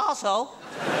mess of his arsehole.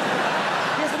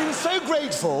 Yes, but he was so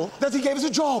grateful that he gave us a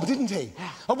job, didn't he?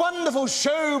 A wonderful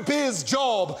showbiz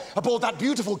job aboard that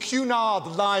beautiful Cunard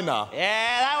liner.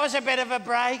 Yeah, that was a bit of a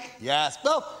break. Yes.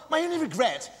 Well, my only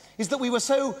regret is that we were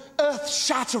so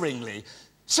earth-shatteringly,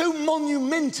 so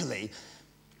monumentally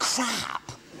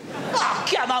crap. Oh,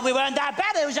 come on, we weren't that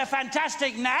bad. It was a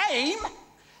fantastic name.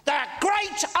 The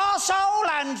Great Arsehole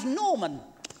and Norman.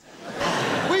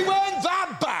 We weren't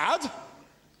that bad,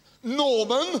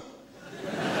 Norman.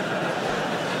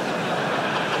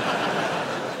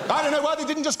 I don't know why they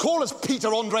didn't just call us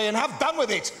Peter Andre and have done with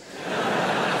it.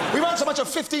 We weren't so much a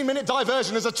 15-minute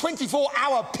diversion as a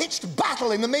 24-hour pitched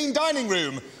battle in the main dining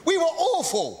room. We were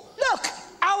awful. Look,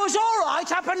 I was all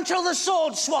right up until the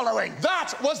sword swallowing.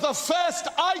 That was the first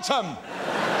item.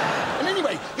 And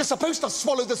anyway, you're supposed to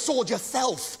swallow the sword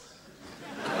yourself.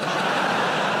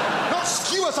 Not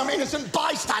skewer some innocent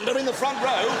bystander in the front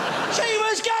row. She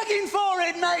was gagging for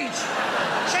it, mate.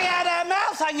 She had her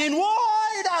mouth hanging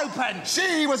wide open.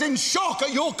 She was in shock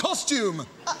at your costume.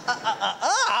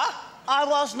 I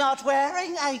was not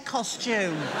wearing a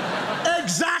costume.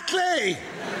 Exactly.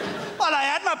 Well, I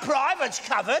had my privates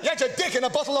covered. You had your dick in a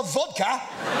bottle of vodka.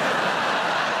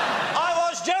 I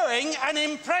was doing an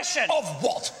impression. Of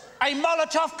what? A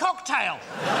Molotov cocktail.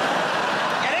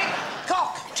 Get it?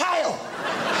 Cocktail.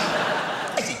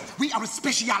 Eddie, we are a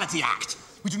speciality act.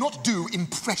 We do not do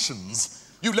impressions.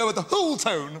 You lowered the whole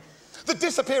tone. The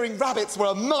disappearing rabbits were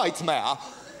a nightmare.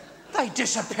 They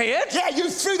disappeared? Yeah, you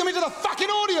threw them into the fucking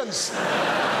audience.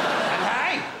 And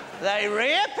hey, they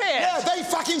reappeared. Yeah, they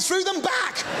fucking threw them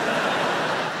back.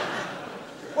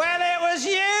 Well, it was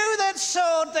you that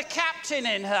sawed the captain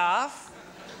in half.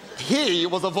 He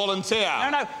was a volunteer.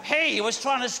 No, he was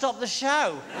trying to stop the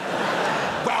show.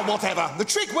 Well, whatever. The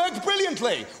trick worked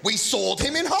brilliantly. We sawed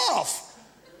him in half.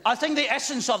 I think the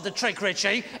essence of the trick,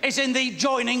 Richie, is in the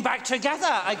joining back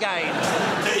together again.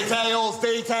 Details,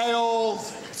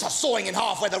 details. It's a sawing in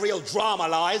half where the real drama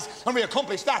lies, and we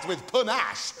accomplished that with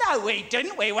panache. No, we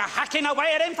didn't. We were hacking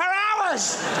away at him for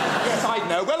hours. Yes, I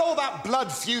know. Well, all that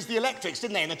blood fused the electrics,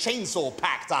 didn't they? And the chainsaw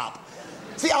packed up.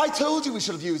 See, I told you we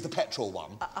should have used the petrol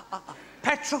one.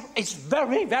 Petrol is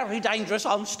very, very dangerous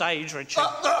on stage, Richie.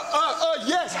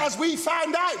 Yes, as we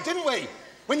found out, didn't we?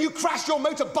 When you crashed your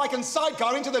motorbike and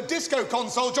sidecar into the disco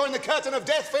console during the Curtain of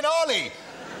Death finale.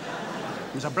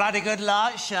 It was a bloody good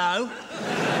light show.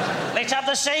 Lit up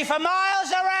the sea for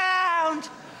miles around.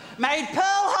 Made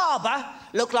Pearl Harbor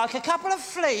look like a couple of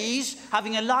fleas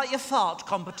having a light your fart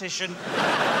competition.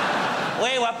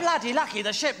 We were bloody lucky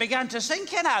the ship began to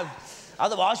sink, you know.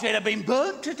 Otherwise, we'd have been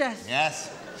burnt to death. Yes.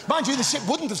 Mind you, the ship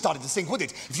wouldn't have started to sink, would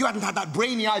it? If you hadn't had that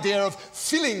brainy idea of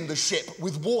filling the ship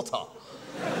with water.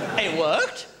 It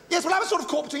worked. Yes, well, I was sort of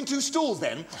caught between two stools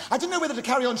then. I didn't know whether to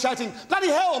carry on shouting, bloody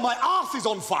hell, my arse is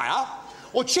on fire,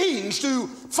 or change to,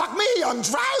 fuck me, I'm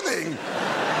drowning.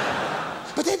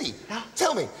 But Eddie,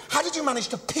 tell me, how did you manage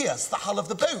to pierce the hull of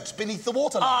the boat beneath the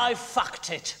waterline? I fucked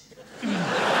it.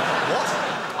 What?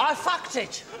 I fucked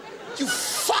it. You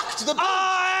fucked the boat?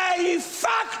 I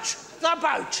fucked the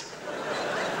boat.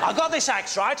 I got this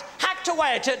axe, right, hacked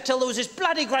away at it till there was this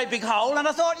bloody great big hole, and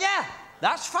I thought, yeah,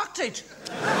 that's fucked it.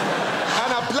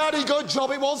 And a bloody good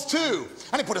job it was, too.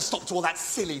 And it put a stop to all that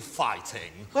silly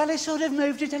fighting. Well, it sort of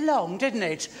moved it along, didn't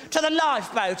it? To the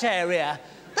lifeboat area.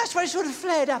 That's where it sort of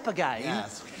flared up again.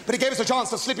 Yes. But it gave us a chance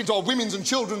to slip into our women's and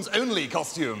children's only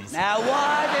costumes. Now,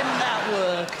 why didn't that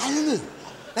work? I don't know.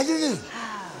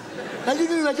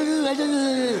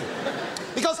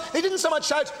 Because they didn't so much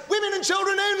shout, women and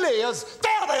children only, as,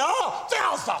 there they are,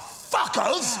 there's the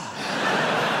fuckers!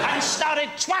 And started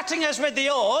twatting us with the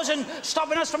oars and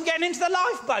stopping us from getting into the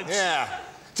lifeboats. Yeah.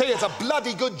 Tell you, it's a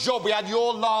bloody good job we had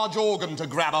your large organ to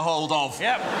grab a hold of.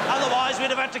 Yep. Otherwise, we'd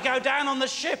have had to go down on the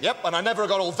ship. Yep, and I never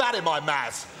got all that in my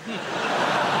mouth.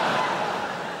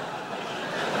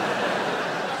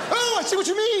 Oh, I see what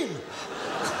you mean.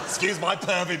 Excuse my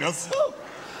perviness.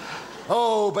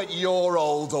 Oh, but your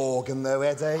old organ, though,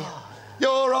 Eddie.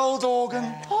 Your old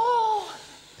organ. Oh,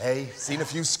 Hey, seen a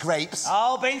few scrapes?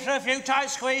 Oh, been through a few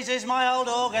tight squeezes, my old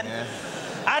organ. Yeah.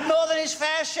 Had more than his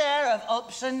fair share of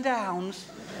ups and downs.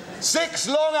 6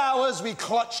 long hours we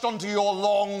clutched onto your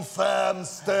long, firm,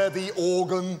 sturdy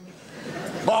organ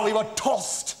while we were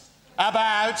tossed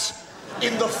about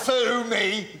in the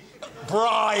foamy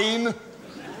brine. Do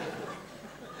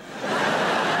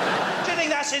you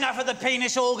think that's enough of the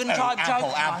penis organ type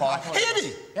joke? Ample. Hey,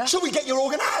 Eddie, Yeah? shall we get your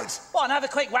organ out? What, and have a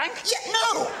quick wank? Yeah,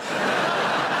 no!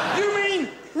 You mean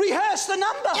rehearse the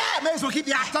number? Yeah, may as well keep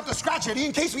the act up to scratch, Eddie,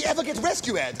 in case we ever get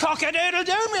rescued, Ed.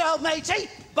 Cock-a-doodle-doo, me old matey.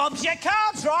 Bob's your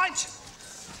cards, right?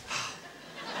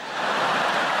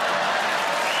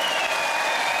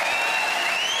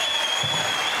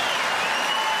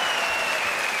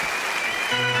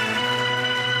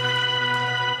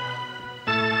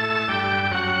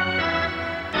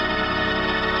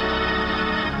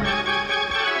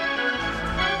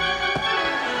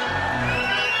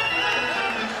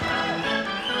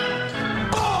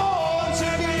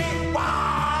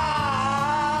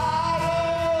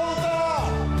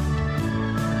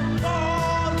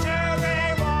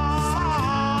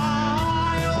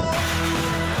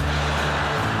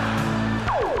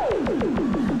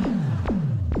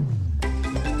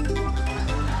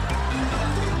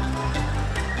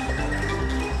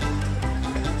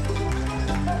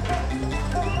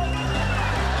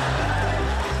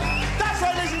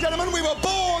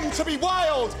 To be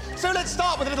wild. So let's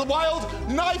start with a little wild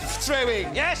knife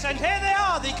throwing. Yes, and here they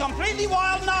are, the completely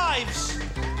wild knives.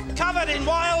 Covered in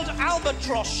wild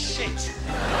albatross shit.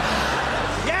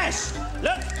 Yes,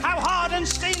 look how hard and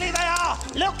steely they are.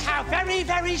 Look how very,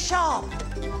 very sharp.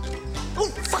 Oh,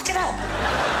 fuck it up.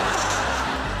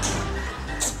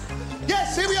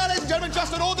 Yes, here we are, ladies and gentlemen,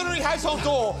 just an ordinary household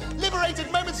door,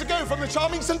 liberated moments ago from the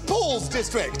charming St. Paul's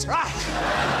district. Right.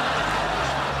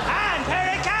 And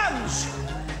here it comes.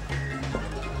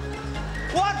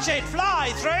 Watch it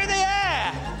fly through the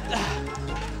air.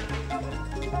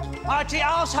 Mighty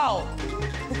arsehole.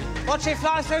 Watch it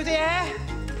fly through the air.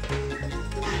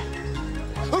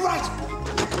 All right.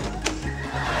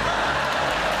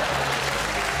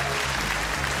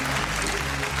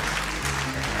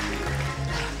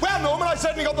 Well, Norman, I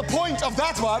certainly got the point of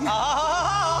that one.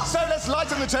 So let's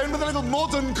lighten the tone with a little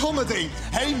modern comedy.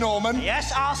 Hey, Norman.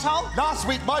 Yes, arsehole? Last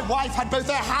week, my wife had both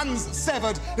her hands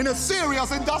severed in a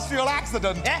serious industrial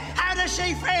accident. Yeah? How does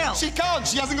she feel? She can't.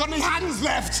 She hasn't got any hands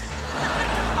left.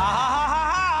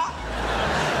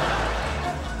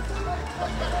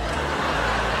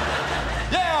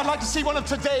 Yeah, I'd like to see one of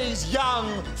today's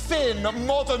young, thin,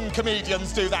 modern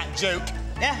comedians do that joke.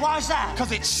 Yeah, why's that?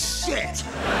 Because it's shit.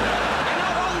 You're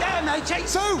not wrong there, matey.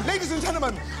 So, ladies and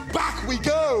gentlemen, back we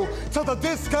go to the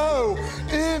disco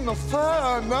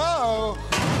inferno.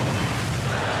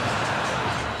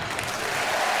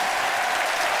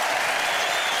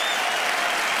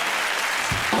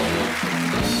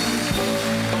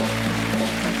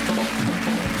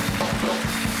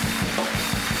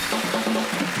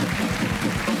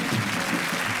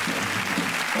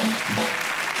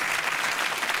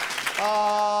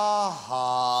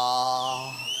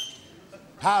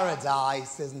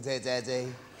 Paradise, isn't it,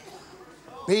 Eddie?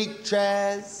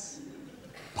 Beaches,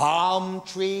 palm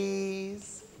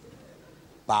trees,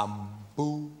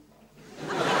 bamboo.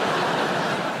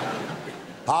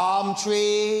 Palm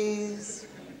trees,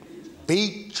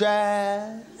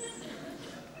 beaches,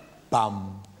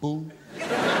 bamboo.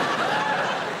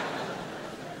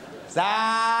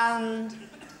 Sand,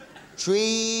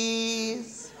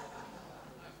 trees,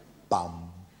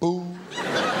 bamboo.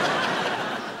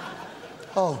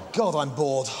 Oh, God, I'm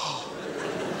bored.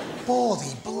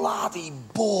 Boardy, bloody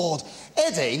bored.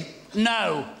 Eddie?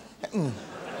 No. All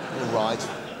right.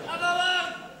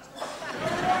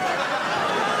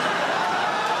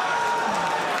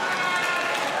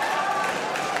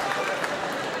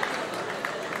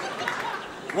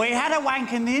 We had a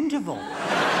wank in the interval.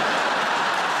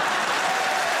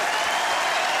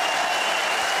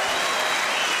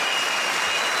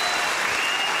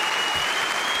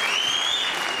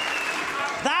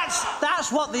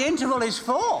 That's what the interval is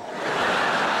for.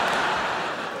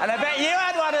 And I bet you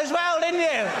had one as well, didn't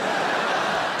you?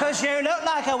 Because you look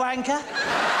like a wanker.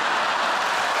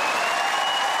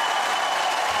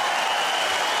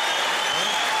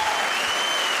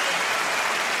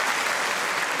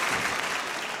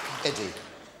 Eddie,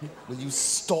 will you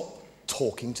stop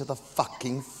talking to the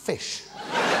fucking fish?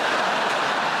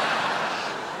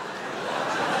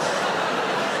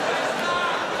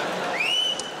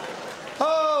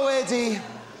 Eddie,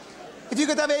 if you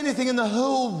could have anything in the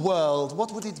whole world,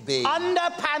 what would it be?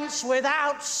 Underpants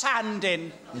without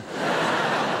sanding.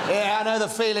 Yeah, I know the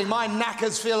feeling. My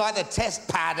knackers feel like the test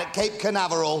pad at Cape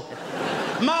Canaveral.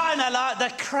 Mine are like the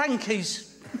crankies.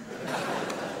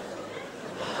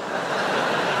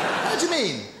 What do you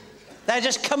mean? They're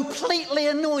just completely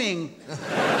annoying.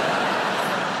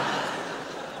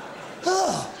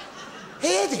 Oh,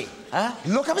 hey, Eddie. Huh?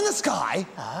 Look up in the sky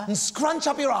and scrunch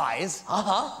up your eyes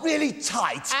really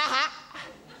tight.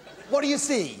 What do you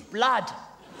see? Blood.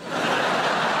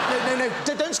 No,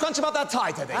 don't scrunch them up that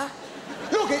tight, Eddie.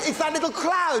 Look, it's that little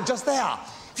cloud just there.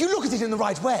 If you look at it in the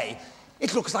right way,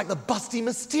 it looks like the busty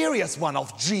mysterious one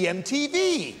off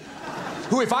GMTV.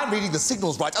 Who, if I'm reading the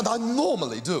signals right, and I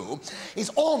normally do,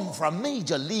 is on for a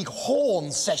major league horn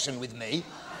session with me.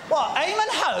 What, Eamon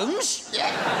Holmes?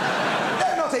 Yeah.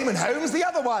 No, not Eamon Holmes, the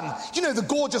other one. You know, the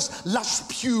gorgeous,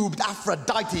 lush-pubed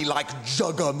Aphrodite-like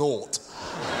juggernaut.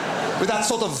 With that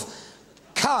sort of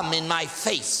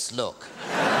come-in-my-face look.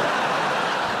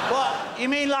 What, you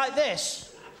mean like this?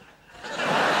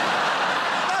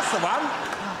 That's the one.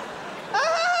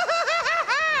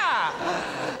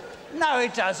 No,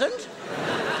 it doesn't.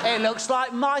 It looks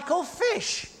like Michael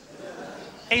Fish.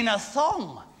 In a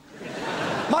thong.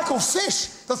 Michael Fish,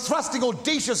 the thrusting,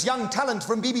 audacious young talent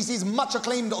from BBC's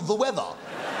much-acclaimed The Weather.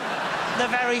 The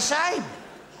very same.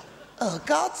 Oh,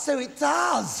 God, so it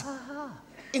does.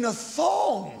 In a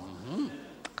thong.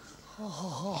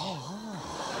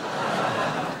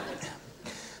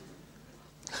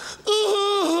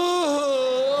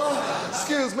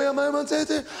 Excuse me a moment,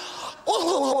 Eddie.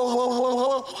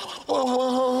 Oh,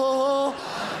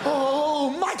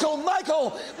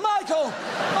 Michael!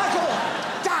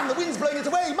 Damn, the wind's blowing it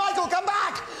away. Michael, come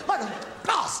back! Michael,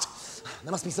 blast!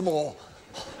 There must be some more.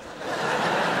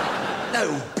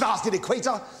 No, blasted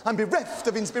equator. I'm bereft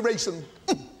of inspiration.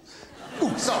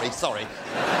 Ooh, sorry. It's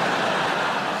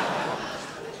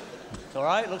all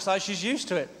right, looks like she's used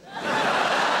to it.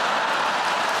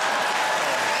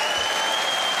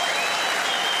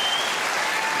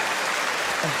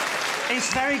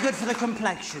 It's very good for the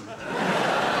complexion.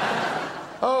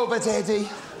 Oh, but Eddie,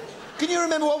 can you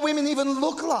remember what women even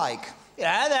look like?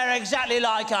 Yeah, they're exactly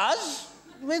like us,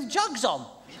 with jugs on.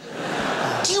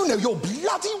 Do you know you're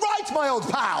bloody right, my old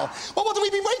pal? Well, what have we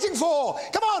been waiting for?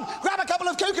 Come on, grab a couple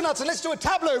of coconuts and let's do a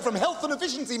tableau from Health and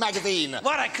Efficiency magazine.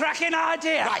 What a cracking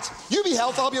idea. Right, you be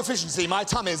health, I'll be efficiency. My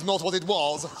tummy's not what it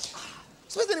was.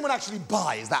 Suppose anyone actually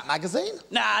buys that magazine?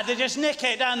 Nah, they just nick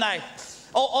it, don't they?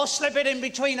 Or slip it in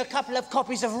between a couple of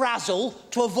copies of Razzle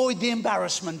to avoid the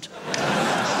embarrassment.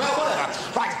 Well,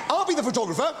 whatever. Right, I'll be the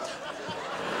photographer.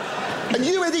 And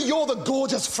you, Eddie, you're the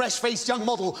gorgeous, fresh-faced young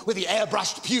model with the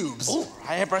airbrushed pubes. Oh,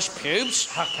 airbrushed pubes.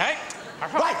 OK.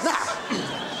 Right, now,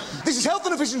 this is Health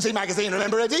and Efficiency magazine,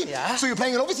 remember, Eddie? Yeah. So you're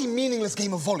playing an obviously meaningless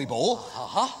game of volleyball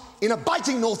in a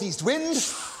biting northeast wind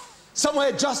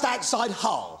somewhere just outside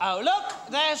Hull. Oh, look,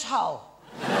 there's Hull.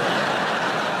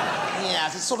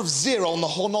 Yes, it's sort of zero on the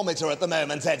hornometer at the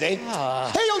moment, Eddie. Hey,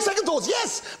 on second thoughts,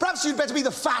 yes, perhaps you'd better be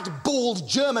the fat, bald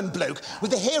German bloke with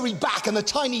the hairy back and the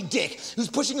tiny dick who's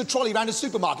pushing a trolley around a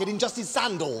supermarket in just his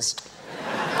sandals.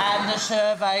 And the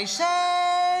survey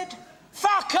said...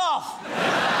 fuck off!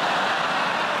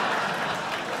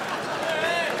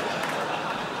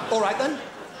 All right, then.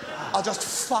 I'll just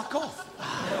fuck off.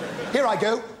 Here I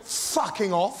go.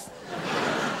 Fucking off.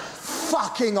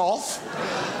 Fucking off.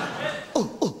 Oh,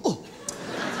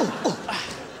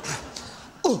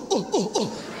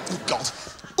 God.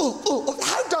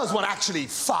 How does one actually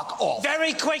fuck off?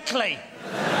 Very quickly.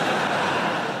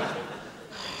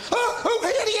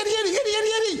 Hey, Eddie!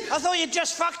 I thought you'd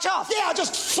just fucked off. Yeah, I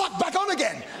just fucked back on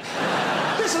again.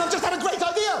 Listen, I've just had a great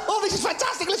idea. Oh, this is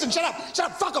fantastic. Listen, shut up,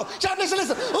 fuck off. Shut up, listen.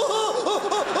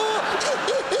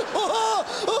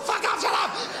 Fuck off, shut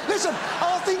up. Listen,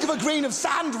 I'll think of a grain of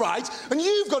sand, right? And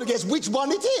you've got to guess which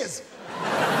one it is.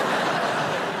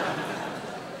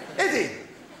 Eddie!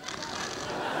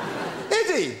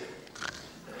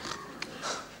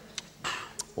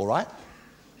 All right,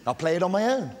 I'll play it on my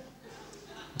own.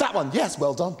 That one, yes,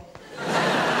 well done.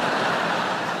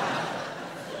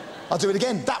 I'll do it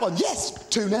again. That one, yes,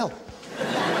 2-0.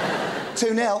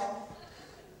 2-0.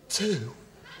 2-0.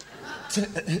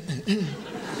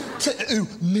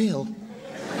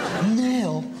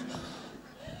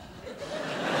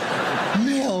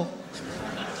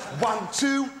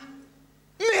 1-2-0.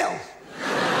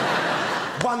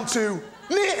 1-2-0.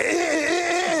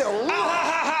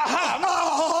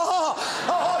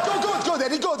 Good,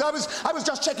 Eddie, good. I was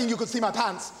just checking you could see my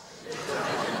pants.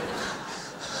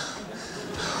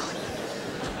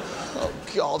 Oh,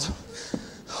 God.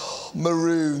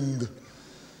 Marooned.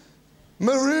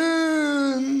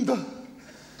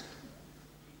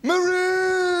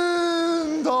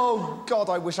 Oh, God.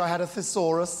 God, I wish I had a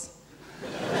thesaurus.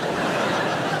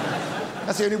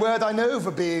 That's the only word I know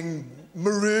for being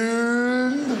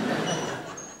marooned.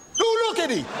 Oh, look,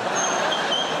 Eddie!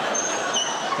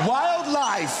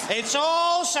 Wildlife. It's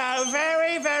all so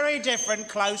very, very different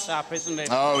close up, isn't it?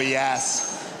 Oh,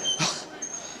 yes.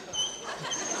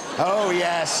 Oh,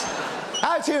 yes.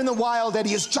 Out here in the wild,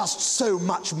 Eddie, is just so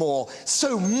much more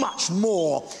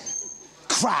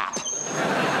crap.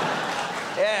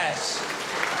 Yes.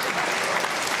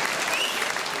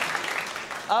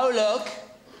 Oh, look.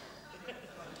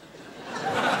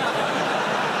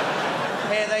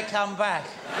 Here they come back.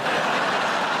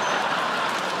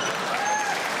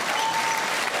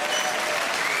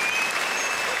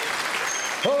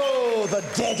 Oh, the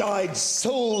dead-eyed,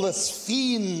 soulless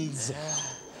fiends.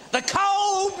 The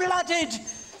cold-blooded,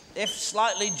 if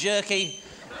slightly jerky,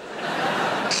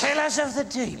 killers of the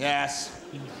deep. Yes.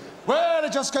 Well,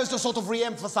 it just goes to sort of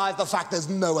re-emphasize the fact there's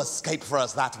no escape for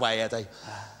us that way, Eddie.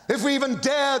 If we even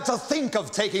dared to think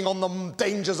of taking on the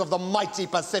dangers of the mighty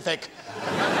Pacific.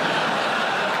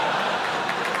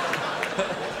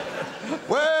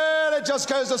 Well, it just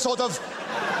goes to sort of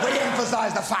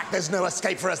re-emphasize the fact there's no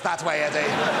escape for us that way,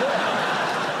 Eddie.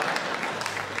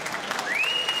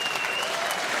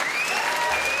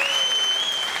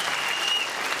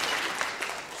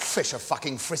 Fish are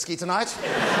fucking frisky tonight.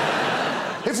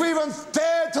 If we even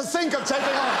dared to think of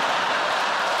taking on...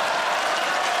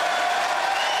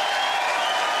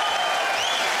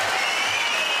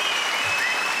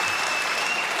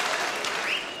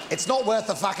 It's not worth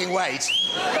the fucking wait.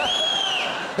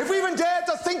 If we even dared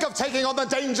to think of taking on the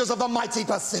dangers of the mighty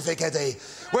Pacific, Eddie,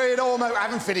 we'd almost... I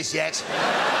haven't finished yet.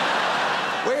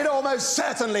 We'd almost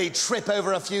certainly trip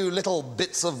over a few little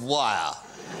bits of wire.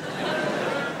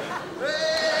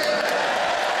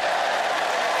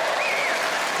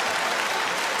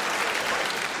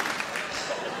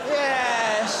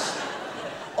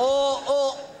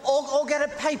 Or get a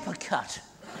paper cut.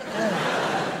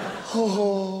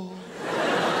 Oh.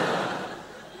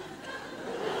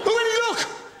 Oh, Eddie, look!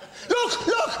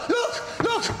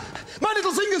 Look! My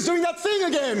little finger's doing that thing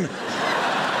again.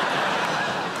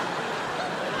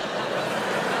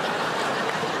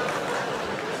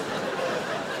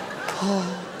 Oh.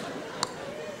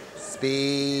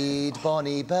 Speed,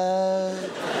 bonny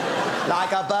bird,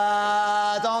 like a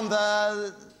bird on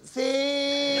the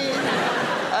sea.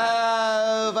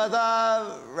 Over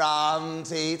the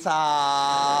Rumty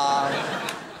Town,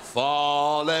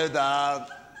 follow the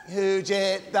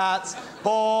hoojit that's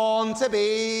born to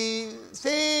be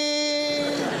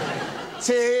seen.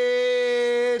 Tiddly-doo,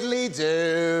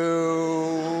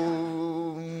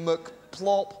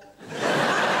 McPlop.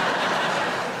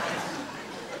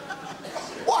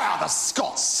 Why are the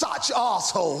Scots such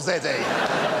arseholes, Eddie?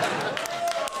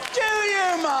 Do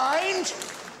you mind?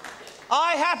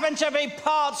 I happen to be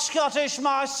part Scottish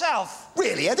myself.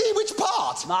 Really, Eddie? Which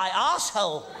part? My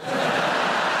arsehole.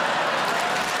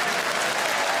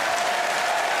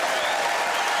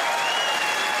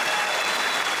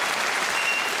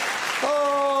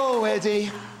 Oh,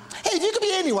 Eddie. Hey, if you could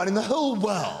be anyone in the whole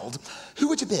world, who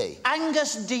would you be?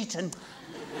 Angus Deaton.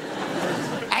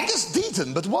 Angus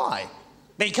Deaton? But why?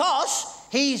 Because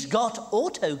he's got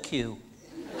auto-cue.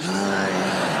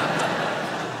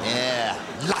 Yeah,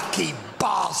 lucky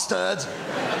bastard.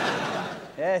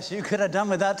 Yes, you could have done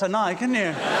with that tonight, couldn't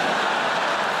you?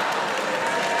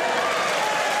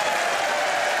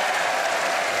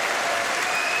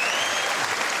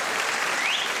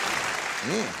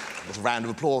 Just a round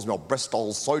of applause, my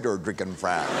Bristol cider drinking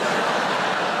friend.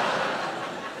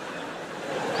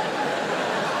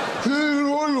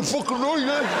 You fucking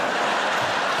right,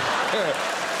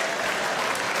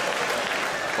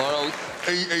 Well,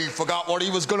 he forgot what he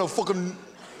was gonna fucking...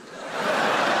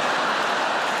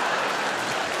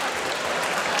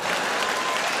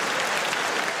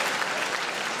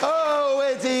 Oh,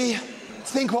 Eddie,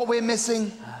 think what we're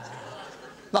missing?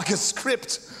 Like a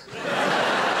script.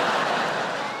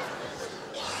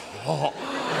 Oh.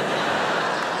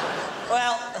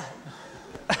 Well,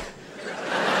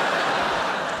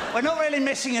 we're not really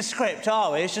missing a script,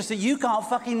 are we? It's just that you can't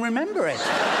fucking remember it.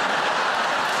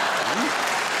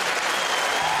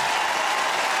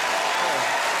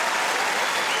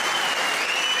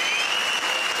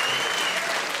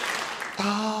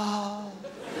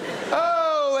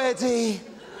 Oh, Eddie.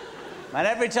 And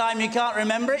every time you can't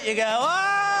remember it, you go, oh,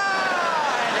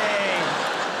 Eddie.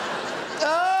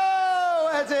 Oh,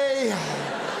 Eddie.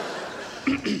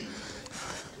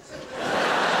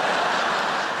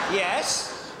 Yes?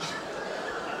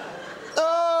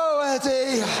 Oh,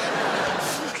 Eddie.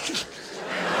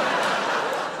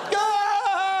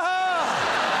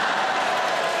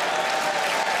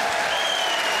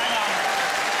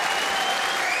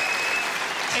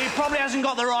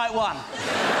 got the right one.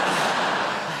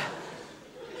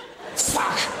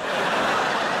 Fuck!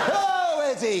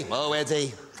 Oh, Eddie. Oh,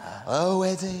 Eddie. Oh,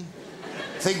 Eddie.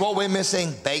 Think what we're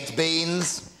missing? Baked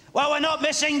beans? Well, we're not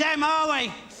missing them, are we?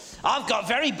 I've got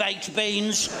very baked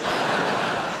beans.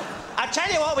 I tell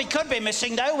you what we could be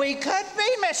missing, though. We could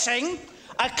be missing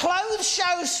a clothes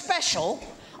show special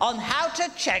on how to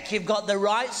check you've got the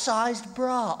right-sized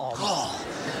bra on.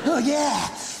 Oh, yeah.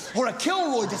 Or a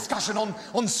Kilroy discussion on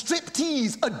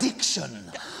striptease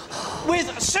addiction.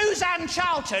 With Suzanne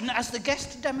Charlton as the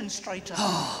guest demonstrator.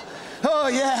 Oh,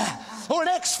 yeah. Or an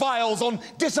X-Files on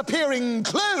disappearing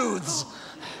clothes.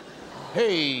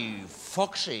 Hey,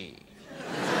 Foxy.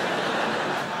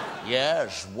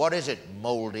 Yes, what is it,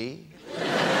 Moldy?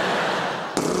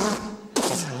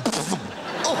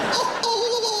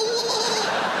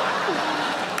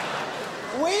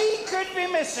 We could be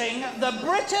missing the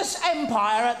British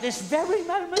Empire at this very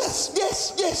moment. Yes,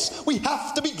 yes, yes. We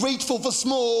have to be grateful for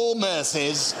small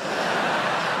mercies.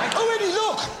 Oh, Eddie,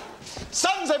 look.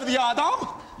 Sun's over the yard arm.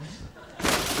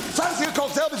 Fancy a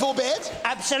cocktail before bed?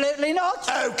 Absolutely not.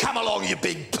 Oh, come along, you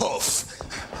big puff.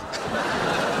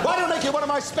 Why don't I make it one of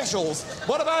my specials?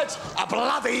 What about a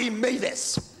bloody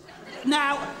Mavis?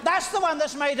 Now, that's the one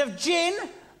that's made of gin,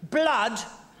 blood,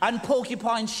 and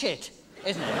porcupine shit,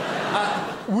 isn't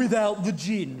it? Without the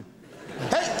gin.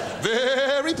 Hey,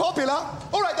 very popular.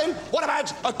 All right, then, what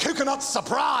about a coconut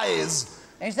surprise?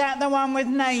 Is that the one with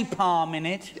napalm in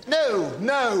it? No,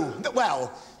 no.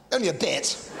 Well, only a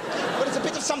bit. But it's a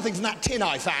bit of something from that tin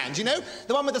I found, you know?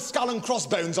 The one with the skull and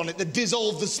crossbones on it that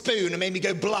dissolved the spoon and made me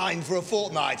go blind for a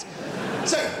fortnight.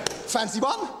 So, fancy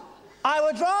one? I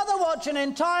would rather watch an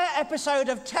entire episode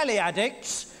of Telly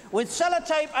Addicts with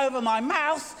sellotape over my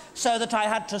mouth so that I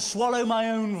had to swallow my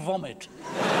own vomit.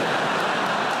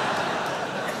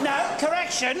 No,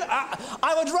 correction.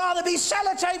 I would rather be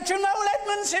sellotaped to Noel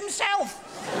Edmonds himself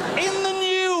in the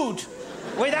nude,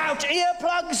 without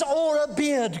earplugs or a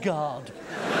beard guard.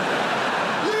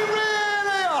 You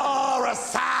really are a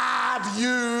sad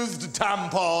used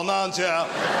tampon, aren't you?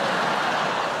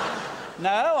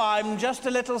 No, I'm just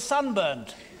a little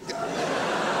sunburned.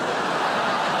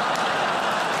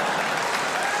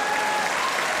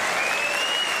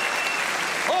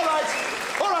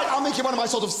 All right, I'll make you one of my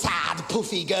sort of sad,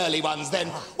 puffy, girly ones then.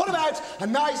 What about a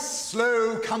nice,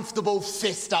 slow, comfortable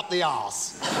fist up the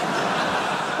arse?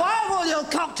 Why have all your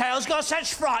cocktails got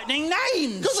such frightening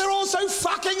names? Because they're all so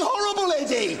fucking horrible,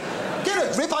 Eddie. Get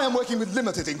a grip, I am working with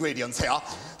limited ingredients here.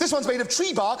 This one's made of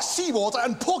tree bark, seawater,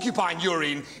 and porcupine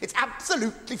urine. It's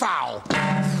absolutely foul.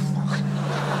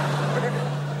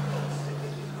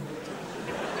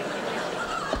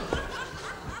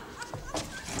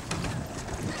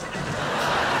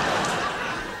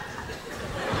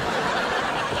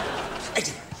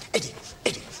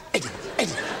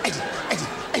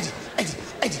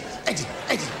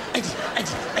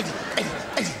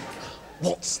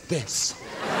 What's this?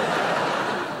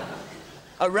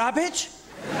 A rabbit?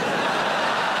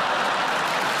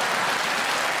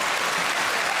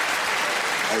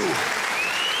 Oh.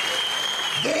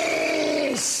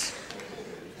 This!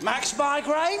 Max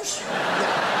Bygraves?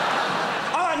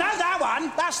 Oh, I know that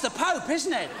one. That's the Pope,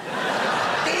 isn't it?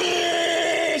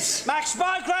 This! Max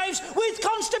Bygraves with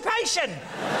constipation.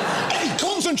 Hey,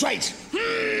 concentrate!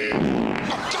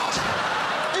 Oh, God!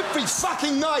 Every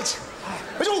fucking night.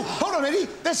 Oh, hold on, Eddie.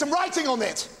 There's some writing on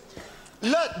it.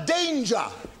 Le danger.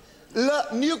 Le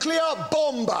nuclear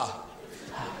bomber.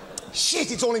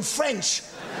 Shit, it's all in French.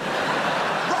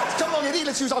 Right, come along, Eddie.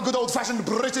 Let's use our good old-fashioned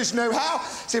British know-how.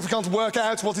 See if we can't work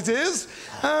out what it is.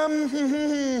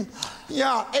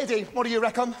 Yeah, Eddie, what do you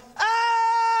reckon?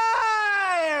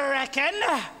 I reckon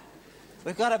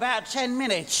we've got about 10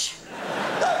 minutes.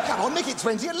 Oh, come on, make it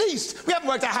 20 at least. We haven't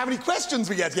worked out how many questions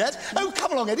we get yet. Oh,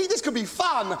 come along, Eddie, this could be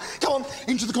fun. Come on,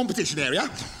 into the competition area.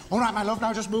 All right, my love,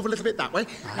 now just move a little bit that way.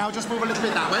 Now just move a little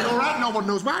bit that way. All right, no one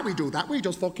knows why we do that. We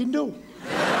just fucking do.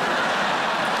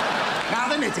 Now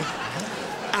then, Eddie,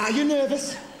 are you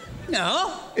nervous?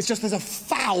 No. It's just there's a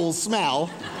foul smell.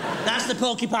 That's the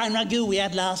porcupine ragu we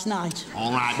had last night.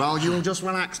 All right, well, you just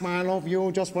relax, my love.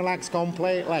 You just relax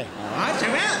completely. All right, I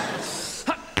will.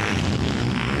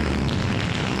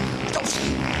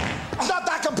 Not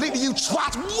that completely, you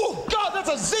twat. Whoa, God, that's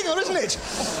a zinger, isn't it?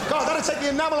 God, that'd take the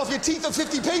enamel off your teeth at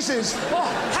 50 pieces. Oh,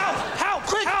 help, help,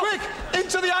 Quick, help. quick,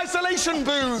 into the isolation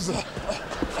booth.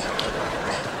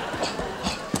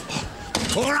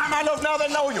 All right, my love, now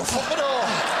then, no, you fuck the door.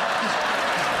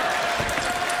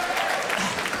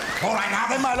 All right, now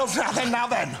then, my love, now then, now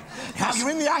then. Now you're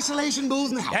in the isolation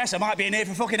booth now. Yes, I might be in here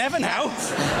for fucking ever now.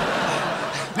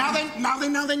 Now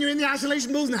then, you're in the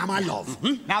isolation booth now, my love.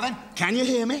 Mm-hmm. Now then, can you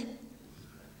hear me?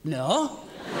 No.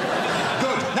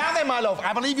 Good. Now then, my love,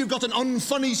 I believe you've got an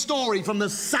unfunny story from the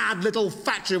sad little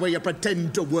factory where you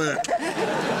pretend to work.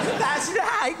 That's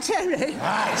right, Terry.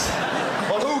 Right.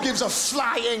 Well, who gives a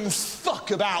flying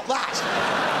fuck about that?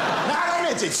 Now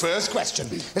then, Eddie, first question.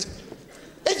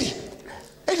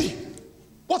 Eddie,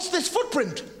 what's this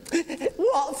footprint?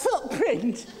 What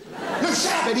footprint? No,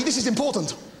 shut up, Eddie, this is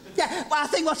important. Yeah, well, I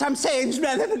think what I'm saying is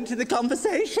relevant to the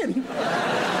conversation.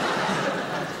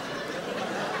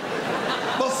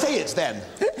 Well, say it then.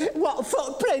 What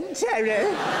footprint,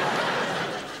 Terry?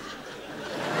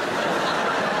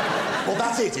 Well,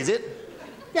 that's it, is it?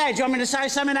 Yeah, do you want me to say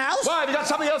something else? Why, have you got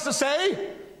something else to say?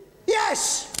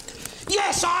 Yes!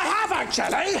 Yes, I have,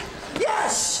 actually!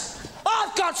 Yes!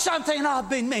 I've got something I've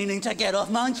been meaning to get off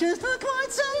my chest for quite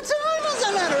some time, as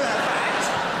a matter of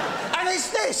fact. And it's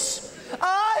this.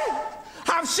 I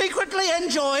have secretly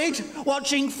enjoyed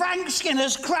watching Frank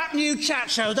Skinner's crap new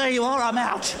chat show. There you are, I'm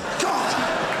out.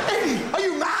 God! Eddie, are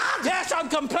you mad? Yes, I'm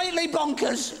completely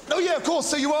bonkers. Oh, yeah, of course,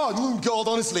 so you are. Oh, God,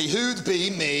 honestly, who'd be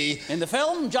me? In the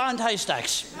film, Giant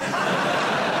Haystacks.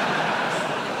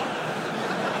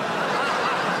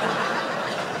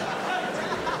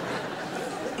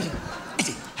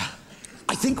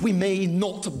 I think we may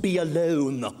not be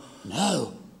alone.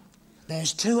 No,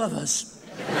 there's two of us.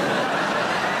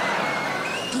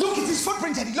 Look, it's his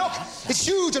footprint, Eddie, look. It's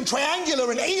huge and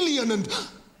triangular and alien and...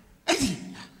 Eddie,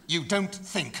 you don't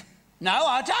think? No,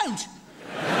 I don't.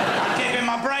 I'm keeping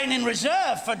my brain in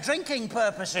reserve for drinking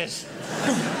purposes.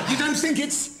 You don't think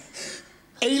it's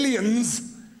aliens?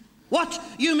 What?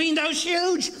 You mean those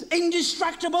huge,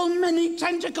 indestructible,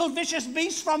 many-tentacled, vicious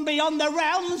beasts from beyond the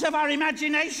realms of our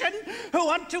imagination who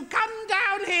want to come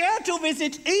down here to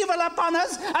visit evil upon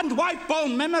us and wipe all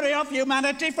memory of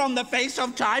humanity from the face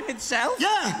of time itself?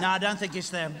 Yeah. No, I don't think it's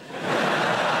them.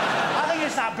 I think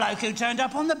it's that bloke who turned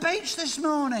up on the beach this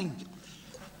morning.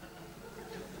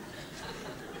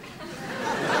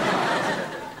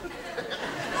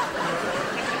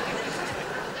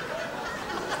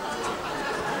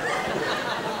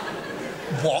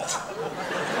 What?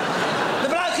 The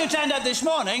bloke who turned up this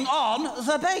morning on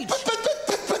the beach.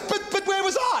 But where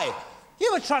was I?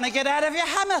 You were trying to get out of your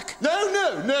hammock.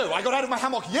 No. I got out of my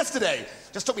hammock yesterday.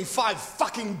 Just took me 5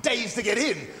 fucking days to get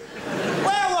in.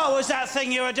 Well, what was that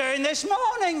thing you were doing this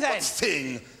morning, then? What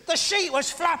thing? The sheet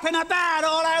was flapping about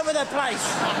all over the place.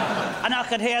 And I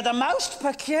could hear the most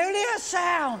peculiar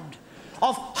sound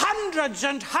of hundreds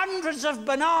and hundreds of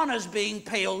bananas being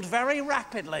peeled very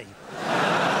rapidly.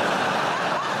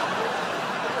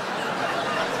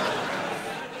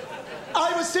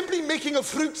 I was simply making a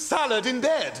fruit salad in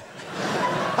bed.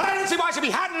 And I don't see why I should be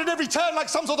handled at every turn like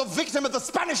some sort of victim of the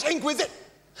Spanish Inquisition.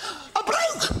 A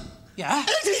bloke! Yeah?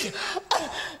 Eddie!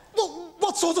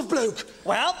 What sort of bloke?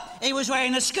 Well, he was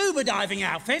wearing a scuba diving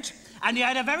outfit and he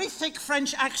had a very thick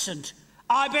French accent.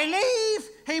 I believe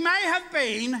he may have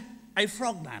been a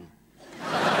frogman.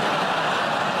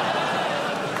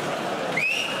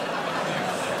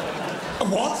 A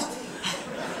what?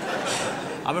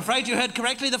 I'm afraid you heard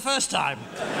correctly the first time.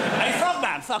 A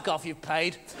frogman. Fuck off, you've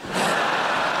paid.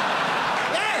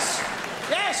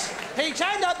 Yes. He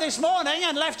turned up this morning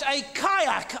and left a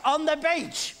kayak on the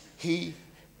beach.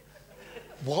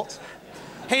 What?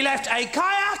 He left a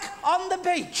kayak on the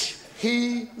beach.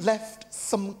 He left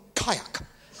some kayak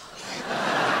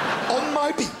on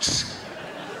my beach.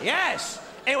 Yes.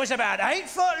 It was about 8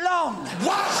 foot long.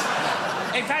 What?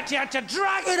 In fact, he had to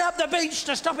drag it up the beach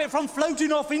to stop it from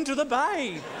floating off into the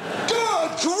bay.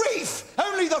 Good grief!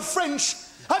 Only the French.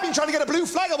 I've been trying to get a blue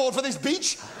flag aboard for this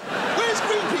beach. Where's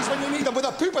Greenpeace when you need them with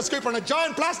a pooper scooper and a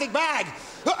giant plastic bag?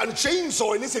 And a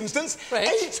chainsaw in this instance. Rich.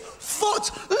 8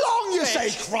 foot long, you Rich.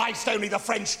 say? Christ, only the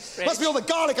French. Rich. Must be all the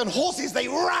garlic and horses they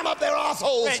ram up their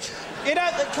assholes. Rich, you know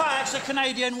that kayak's a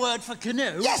Canadian word for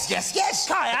canoe? Yes.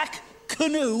 Kayak,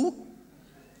 canoe.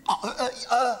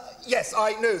 Yes,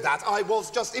 I know that. I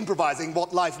was just improvising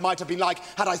what life might have been like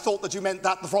had I thought that you meant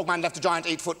that the frogman left a giant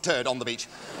 8-foot turd on the beach.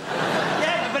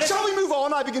 Yeah, but Shall we move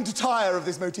on? I begin to tire of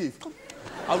this motif.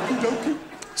 Okey-dokey.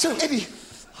 So, Eddie,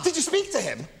 did you speak to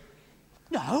him?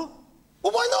 No.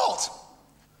 Well, why not?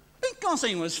 Because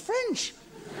he was French.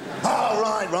 Oh,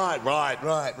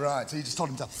 right. So you just told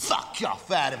him to fuck off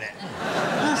out of it.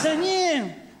 I said,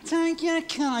 you take your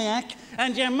kayak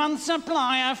and your month's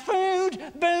supply of food,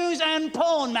 booze and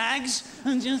porn mags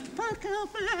and just fuck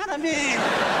off out of it.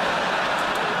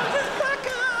 Just fuck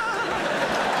off.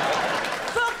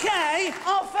 Okay,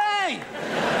 off, eh?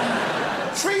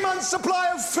 3 months' supply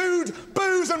of food,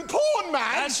 booze and porn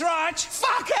mags? That's right.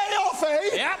 Fuck off,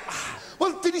 eh? Yep.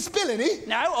 Well, did he spill any?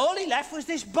 No, all he left was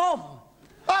this bomb. All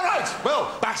right.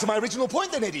 Well, back to my original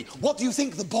point then, Eddie. What do you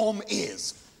think the bomb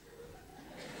is?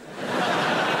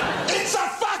 It's a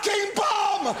fucking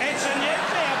bomb! It's a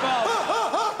nuclear bomb.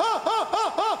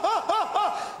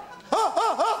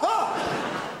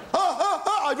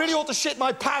 I really ought to shit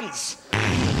my pants.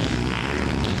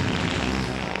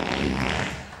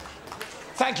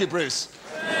 Thank you, Bruce.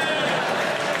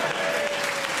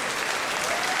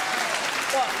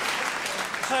 What?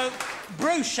 So,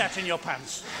 Bruce shat in your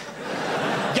pants?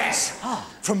 Yes.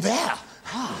 From there.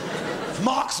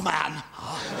 Mark's man.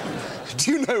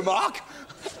 Do you know Mark?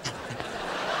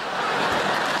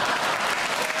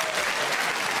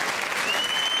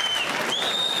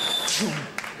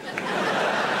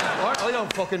 What? I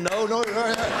don't fucking know. No.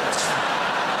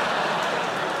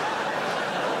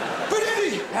 But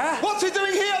Eddie, what's he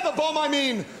doing here, the bomb, I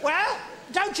mean? Well,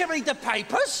 don't you read the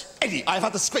papers? Eddie, I've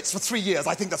had the Spitz for 3 years.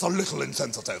 I think that's a little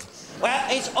insensitive. Well,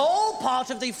 it's all part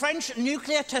of the French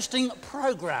nuclear testing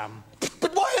programme.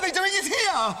 But why are they doing it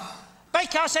here?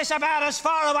 Because it's about as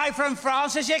far away from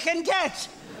France as you can get.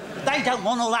 They don't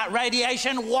want all that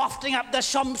radiation wafting up the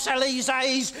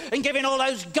Champs-Élysées and giving all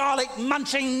those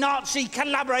garlic-munching Nazi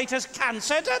collaborators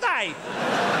cancer, do they?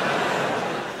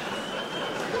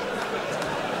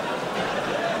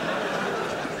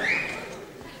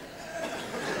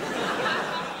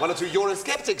 One or two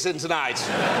Eurosceptics in tonight.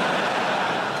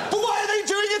 But why are they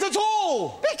doing it at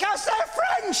all? Because they're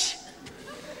French!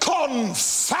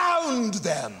 Confound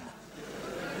them!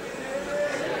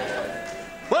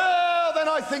 Well, then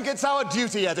I think it's our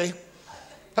duty, Eddie.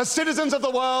 As citizens of the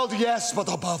world, yes, but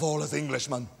above all as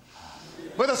Englishmen.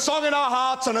 With a song in our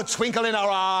hearts and a twinkle in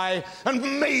our eye and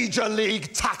Major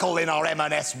League tackle in our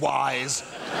M&S Ys.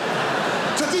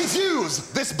 To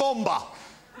defuse this bomber.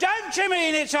 Don't you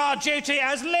mean it's our duty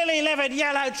as lily-livered,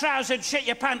 yellow-trousered,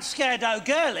 shit-your-pants-scared-o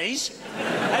girlies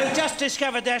who just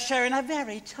discovered they're sharing a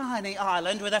very tiny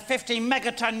island with a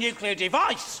 50-megaton nuclear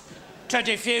device to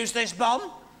defuse this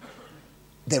bomb?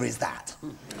 There is that.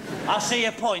 I see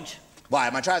your point. Why,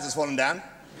 have my trousers fallen down?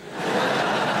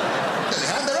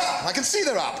 They're up. I can see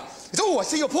they're up. Oh, I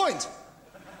see your point.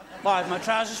 Why, have my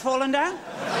trousers fallen down?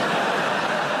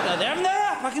 No, they haven't.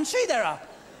 They're up. I can see they're up.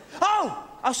 Oh,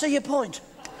 I see your point.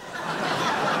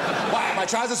 Why, have my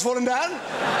trousers fallen down?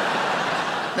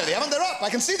 No, they haven't. They're up. I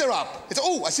can see they're up.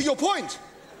 Oh, I see your point.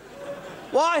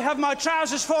 Why have my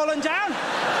trousers fallen down?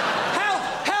 Help!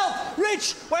 Help!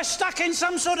 Rich, we're stuck in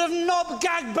some sort of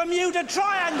knob-gag Bermuda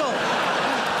Triangle.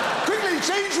 Quickly,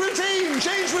 change routine!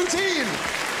 Change routine!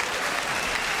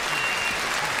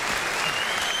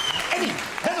 Eddie,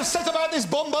 let us set about this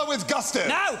bomber with gusto.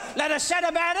 No, let us set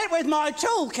about it with my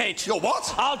toolkit. Your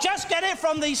what? I'll just get it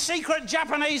from the secret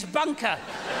Japanese bunker.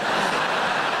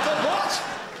 The what?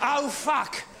 Oh,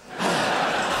 fuck.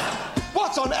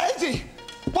 What's on Eddie?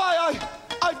 Why,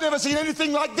 I've never seen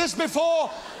anything like this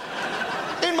before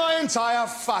in my entire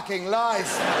fucking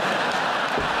life.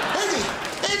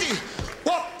 Eddie,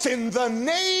 what in the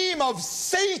name of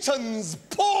Satan's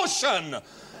portion?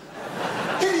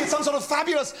 Eddie, it's some sort of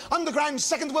fabulous underground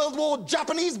Second World War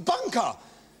Japanese bunker,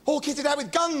 all kitted out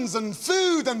with guns and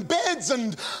food and beds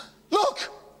and... Look!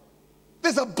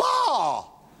 There's a bar!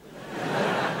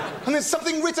 And there's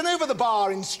something written over the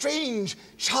bar in strange,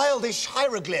 childish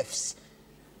hieroglyphs.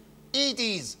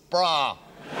 Edie's bra.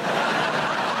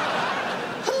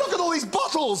 And look at all these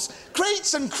bottles!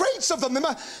 Crates and crates of them.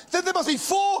 There must be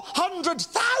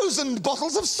 400,000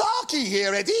 bottles of sake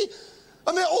here, Eddie.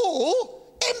 And they're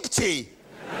all empty.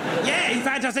 Yeah, in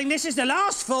fact, I think this is the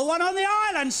last full one on the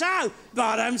island, so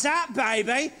bottoms up,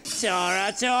 baby.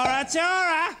 Tora, tora,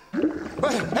 tora.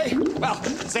 Well,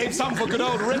 save some for good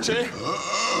old Richie.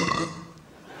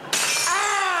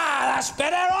 That's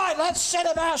better. Right, let's set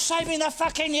about saving the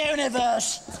fucking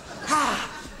universe.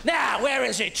 Now, where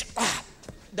is it?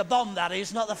 The bomb, that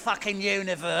is, not the fucking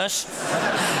universe.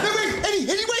 No, wait, Eddie,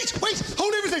 wait,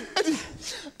 hold everything.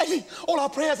 Eddie, all our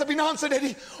prayers have been answered,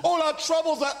 Eddie. All our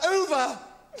troubles are over.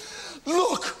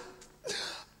 Look,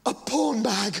 a porn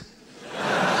bag.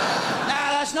 No,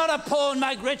 that's not a porn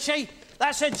bag, Richie.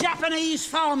 That's a Japanese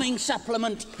farming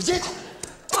supplement. Is it?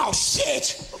 Oh,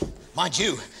 shit! Mind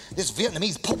you, this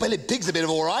Vietnamese pot-bellied pig's a bit of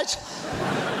all right.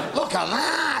 Look at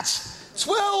that!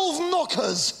 12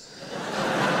 knockers.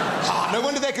 No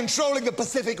wonder they're controlling the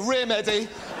Pacific Rim, Eddie.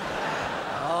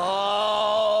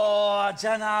 Oh, I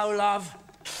don't know, love.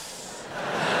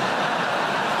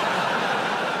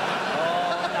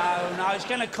 Oh, no, it's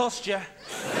going to cost you.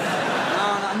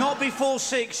 No, not before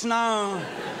 6, no.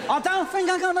 I don't think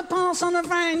I'm going to pass on the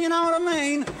van, you know what I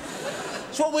mean?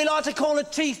 It's what we like to call a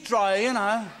teeth dryer, you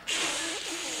know.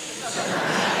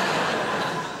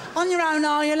 On your own,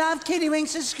 are you, love?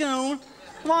 Kiddywinks at school?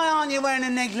 Why aren't you wearing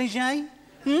a negligee?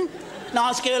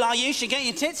 Nice girl like you should get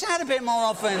your tits out a bit more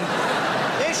often.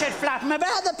 You should flap them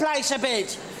about the place a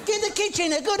bit. Give the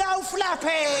kitchen a good old flapping.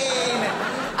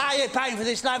 Are you paying for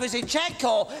this, love? Is it cheque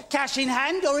or cash in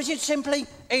hand, or is it simply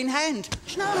in hand?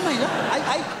 Do you know what I mean?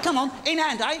 Hey, come on, in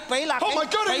hand, eh? Be lucky. Oh, my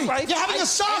God, Be brave. you're having a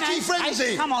sarky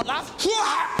frenzy. Hey, come on, love.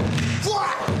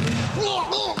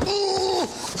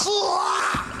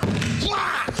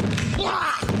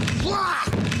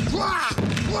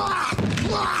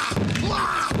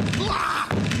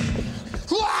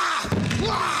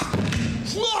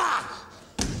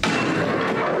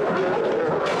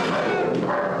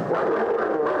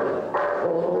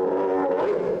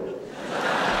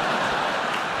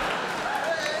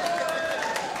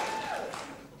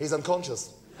 He's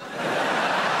unconscious.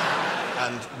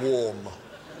 And warm.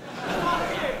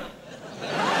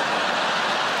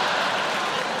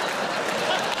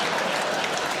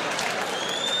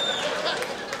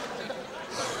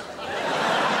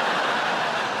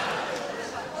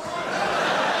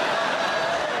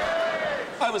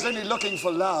 I was only looking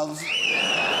for love.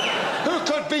 Who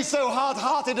could be so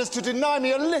hard-hearted as to deny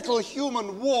me a little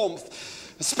human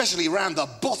warmth, especially around the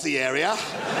bothy area?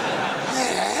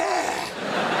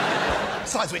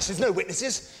 Besides which, there's no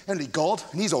witnesses, only God,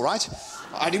 and he's all right.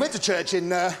 I only went to church in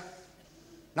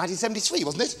 1973,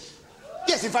 wasn't it?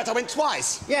 Yes, in fact, I went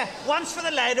twice. Yeah, once for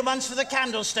the lead and once for the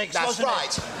candlesticks, wasn't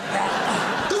right. it?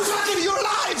 Who's lucky you're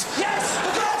alive? Yes!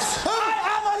 Yes! I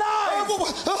am alive!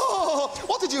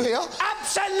 What did you hear?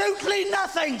 Absolutely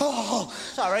nothing! Oh.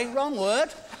 Sorry, wrong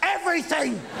word.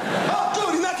 Everything! Oh,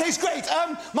 good, in that case, great.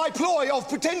 My ploy of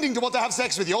pretending to want to have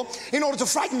sex with you in order to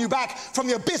frighten you back from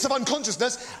the abyss of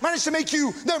unconsciousness managed to make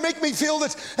me feel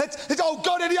that, oh,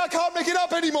 God, Eddie, I can't make it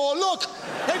up anymore. Look,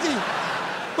 Eddie,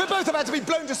 we're both about to be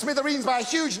blown to smithereens by a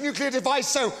huge nuclear device,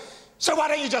 so why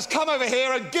don't you just come over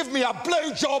here and give me a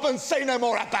blowjob and say no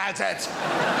more about it?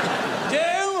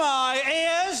 Do my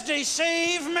ears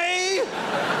deceive me?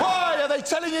 Why, are they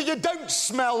telling you don't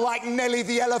smell like Nelly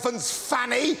the elephant's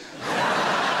fanny?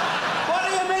 What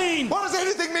do you mean? What does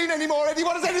anything mean anymore, Eddie?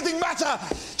 What does anything matter?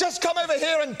 Just come over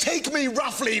here and take me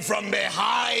roughly from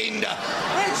behind.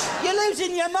 Rich, you're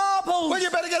losing your marbles. Well, you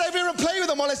better get over here and play with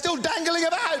them while they're still dangling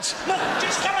about. Look,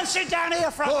 just come and sit down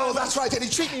here for a moment. That's right, Eddie.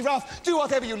 Treat me rough. Do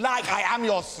whatever you like. I am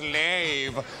your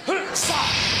slave.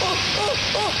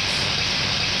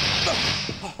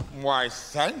 Why,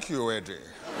 thank you, Eddie.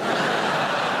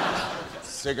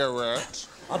 Cigarette?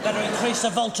 I'd better increase the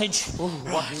voltage.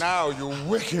 What now, you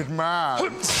wicked man?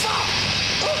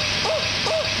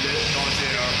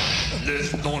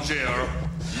 Les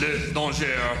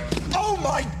dangers. Oh,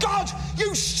 my God!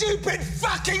 You stupid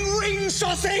fucking ring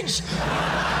sausage!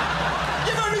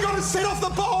 You've only got to set off the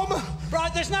bomb!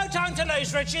 Right, there's no time to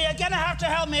lose, Richie. You're gonna have to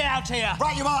help me out here.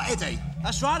 Right, you are, Eddie.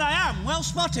 That's right, I am. Well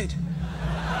spotted.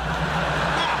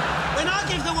 Now, when I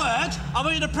give the word, I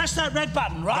want you to press that red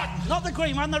button, right? Not the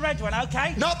green one, the red one,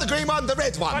 OK? Not the green one, the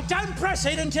red one. But don't press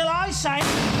it until I say...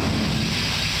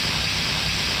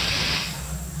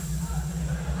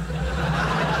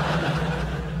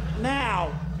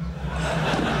 Now.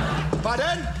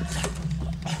 Pardon?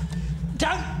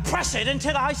 Don't press it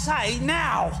until I say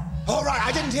now. All right,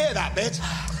 I didn't hear that bit.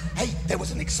 Hey, there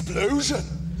was an explosion.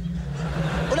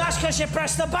 Well, that's because you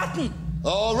pressed the button.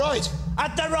 All right.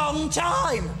 At the wrong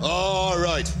time. All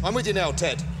right. I'm with you now,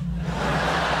 Ted.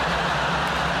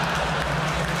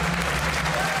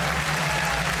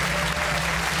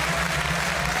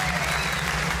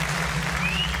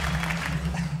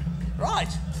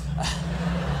 Right.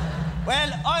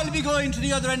 Well, I'll be going to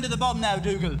the other end of the bomb now,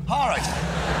 Dougal. All right.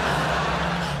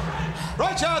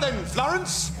 Right-o then,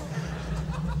 Florence.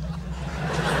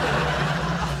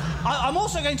 I'm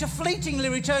also going to fleetingly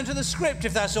return to the script,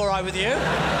 if that's all right with you.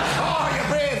 Oh, you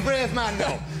brave, brave man,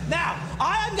 now. Now,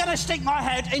 I am going to stick my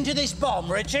head into this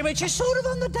bomb, Richie, which is sort of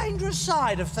on the dangerous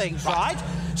side of things, right?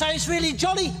 So it's really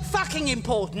jolly fucking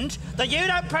important that you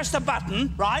don't press the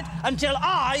button, right, until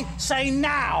I say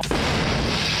now.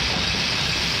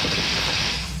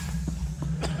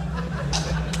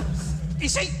 You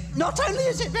see, not only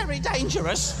is it very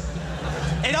dangerous,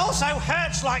 it also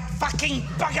hurts like fucking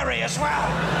buggery as well.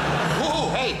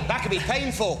 Ooh, hey, that could be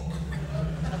painful.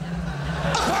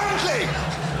 Apparently!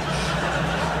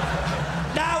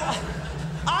 Now,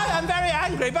 I am very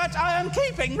angry, but I am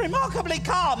keeping remarkably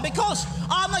calm because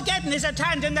Armageddon is at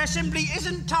hand and there simply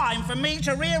isn't time for me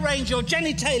to rearrange your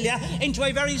genitalia into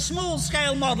a very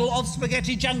small-scale model of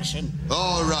Spaghetti Junction.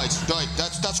 All right.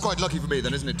 That's quite lucky for me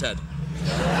then, isn't it, Ted?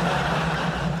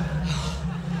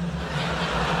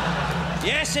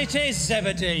 Yes, it is,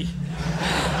 Zebedee.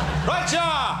 Right,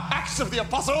 yeah, Acts of the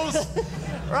Apostles.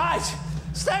 Right,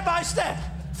 step by step.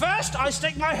 First, I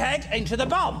stick my head into the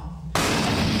bomb.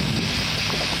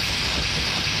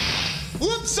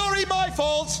 Whoops, sorry, my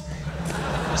fault.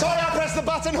 Sorry, I pressed the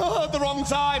button at the wrong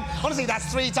time. Honestly,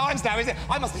 that's 3 times now, is it?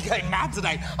 I must be going mad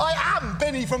today. I am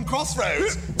Benny from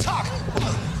Crossroads. Tuck.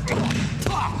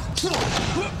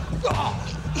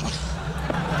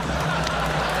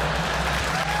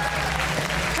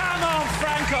 Come on,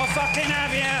 Frank, I'll fucking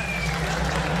have you.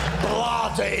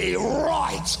 Bloody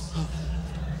right.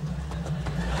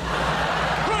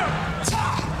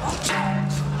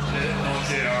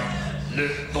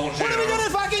 What are we gonna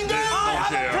fucking do? I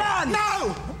have a plan.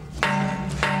 No!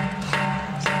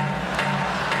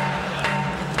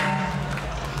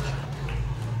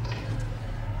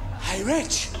 Hey,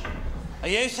 Rich, are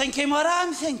you thinking what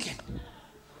I'm thinking?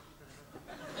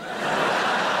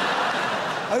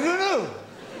 I don't know.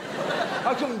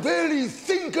 I can barely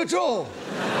think at all.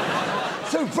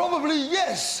 So probably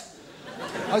yes.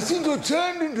 I seem to have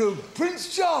turned into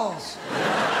Prince Charles.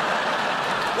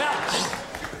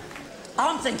 Well,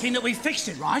 I'm thinking that we fixed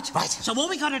it, right? Right. So all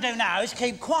we got to do now is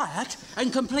keep quiet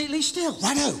and completely still.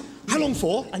 I know. How long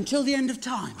for? Until the end of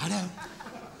time. I know.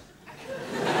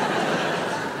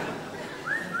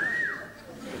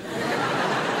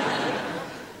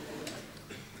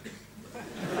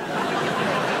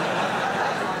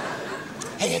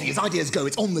 Hey, Eddie, as ideas go,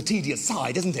 it's on the tedious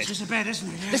side, isn't it? Just a bit, isn't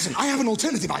it? Yeah. Listen, I have an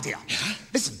alternative idea. Yeah?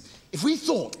 Listen, if we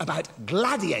thought about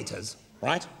gladiators,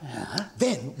 right? Yeah.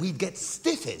 Then we'd get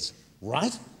stiffies,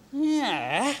 right?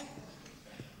 Yeah.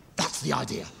 That's the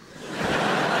idea.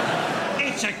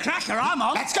 It's a cracker, I'm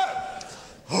on. Let's go!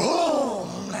 Oh.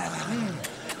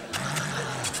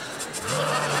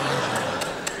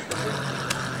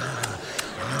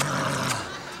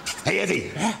 Hey,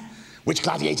 Eddie. Yeah? Which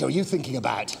gladiator are you thinking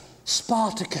about?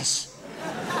 Spartacus.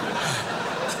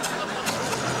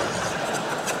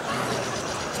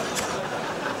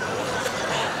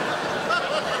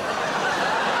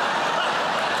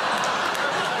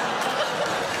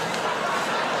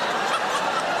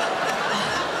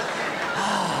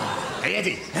 Hey,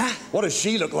 Eddie. Huh? What does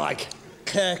she look like?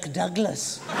 Kirk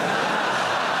Douglas.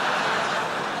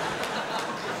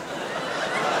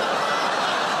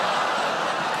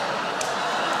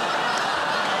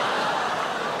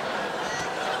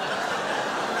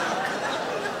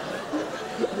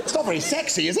 It's not very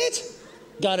sexy, is it?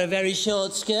 Got a very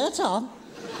short skirt on.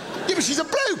 Yeah, but she's a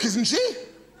bloke, isn't she?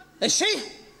 Is she?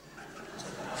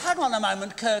 Hang on a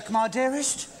moment, Kirk, my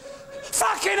dearest.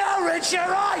 Fucking hell, Rich, you're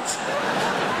right!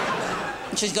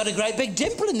 She's got a great big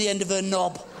dimple in the end of her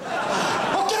knob.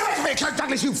 Oh, get away from me, Kirk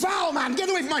Douglas, you foul man! Get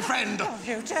away from my friend! Oh,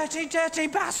 you dirty, dirty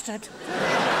bastard.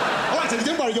 All right, Eddie,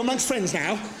 don't worry, you're amongst friends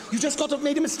now. You just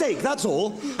made a mistake, that's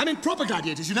all. I mean, proper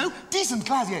gladiators, you know? Decent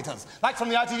gladiators. Like from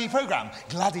the ITV programme,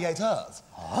 Gladiators.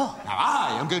 Oh. Now,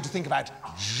 I am going to think about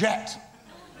Jet.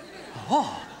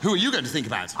 Oh. Who are you going to think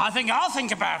about? I think I'll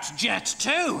think about Jet,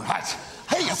 too. Right.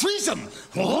 Hey, a threesome!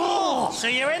 Oh.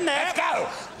 See you in there. Let's go!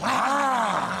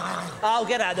 Wow. Oh,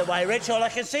 get out of the way, Rich. All I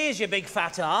can see is your big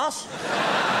fat arse.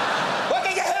 Well,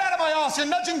 get your head out of my arse. You're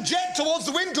nudging Jet towards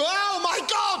the window. Oh, my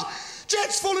God!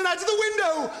 Jet's fallen out of the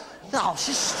window! Oh,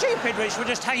 she's stupid, Rich. We're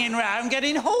just hanging around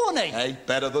getting horny. Hey,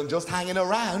 better than just hanging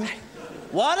around.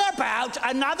 What about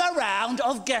another round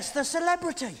of Guess the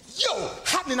Celebrity? Yo,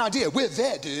 happening idea. We're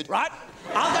there, dude. Right,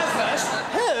 I'll go first.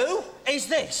 Who is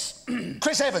this?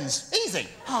 Chris Evans. Easy.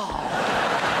 Oh.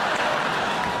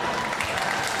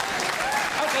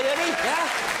 OK, Eddie. Yeah?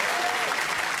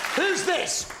 Who's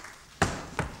this?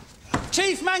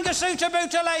 Chief Mangasuta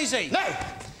Buthelezi. No.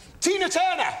 Tina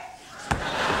Turner.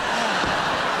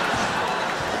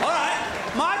 All right,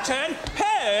 my turn.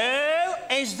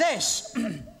 Who is this?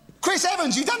 Chris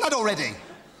Evans, you've done that already.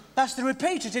 That's the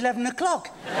repeat at 11 o'clock.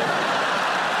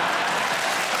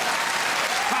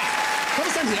 Right, put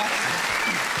us in here.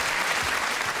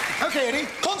 OK, Eddie,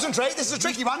 concentrate. This is a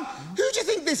tricky one. Who do you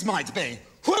think this might be?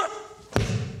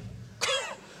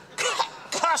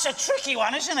 That's a tricky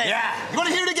one, isn't it? Yeah. You want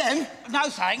to hear it again? No,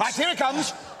 thanks. Right, here it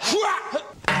comes.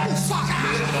 Oh, fuck!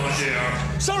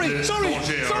 Sorry.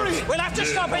 We'll have to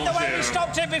stop it the way we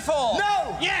stopped it before.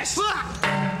 No! Yes!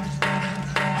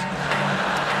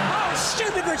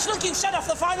 Stupid, Rich. Look, you've set off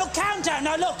the final countdown.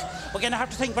 Now, look, we're going to have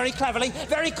to think very cleverly,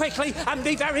 very quickly, and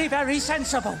be very, very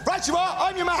sensible. Right you are.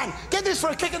 I'm your man. Get this for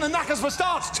a kick in the knackers for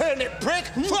starts, turnip prick.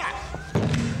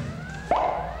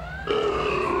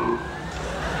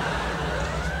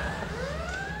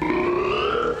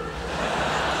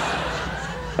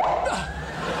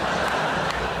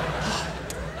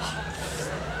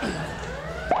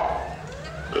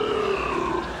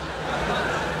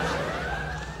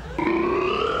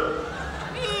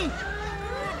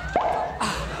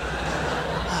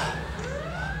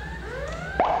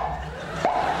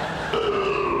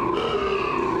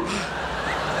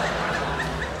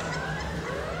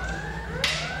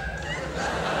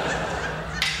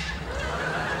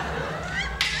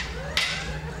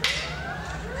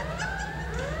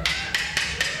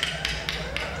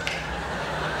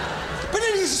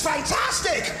 this is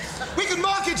fantastic! We can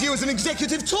market you as an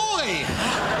executive toy.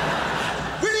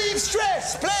 Relieve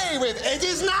stress, play with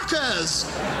Eddie's knackers.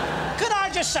 Could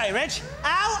I just say, Rich,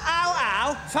 ow, ow,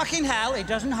 ow, fucking hell, it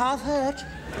doesn't half hurt.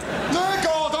 No,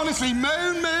 God, honestly,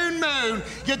 moan, moan, moan.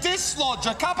 You dislodge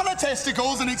a couple of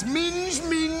testicles and it's minge,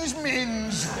 minge,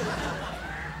 minge.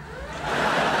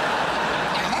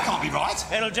 Yeah, that can't be right.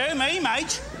 It'll do me,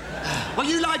 mate. Well,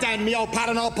 you lie down, me old pal,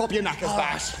 and I'll pop your knackers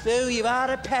back. Boo, you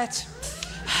are a pet.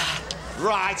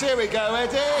 Right, here we go,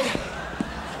 Eddie.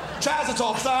 Trouser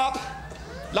tops up.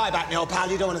 Lie back, me old pal,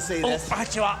 you don't want to see this.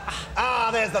 Right you are.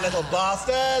 Ah, there's the little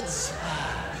bastards.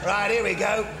 Right, here we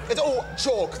go. It's all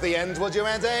chalk the end, would you,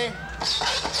 Eddie?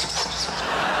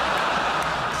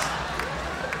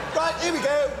 Right, here we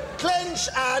go. Clench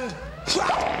and...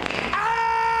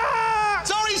 Ah!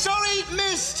 Sorry,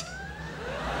 missed.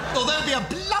 Well, there'd be a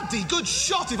bloody good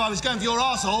shot if I was going for your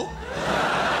arsehole.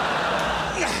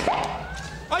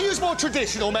 I use more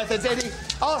traditional methods, Eddie.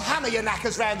 I'll hammer your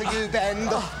knackers round the U-bend.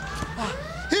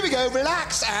 Here we go,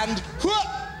 relax and...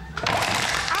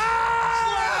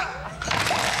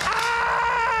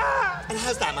 And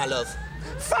how's that, my love?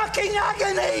 Fucking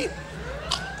agony!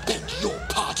 Beg your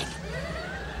pardon.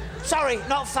 Sorry,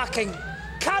 not fucking.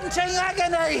 Cunting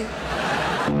agony!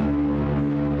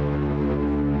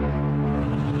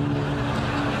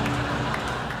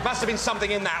 Must have been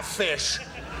something in that fish.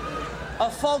 A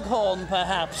foghorn,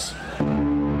 perhaps. Oh,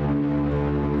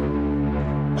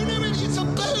 no, it's a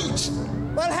boat!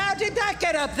 Well, how did that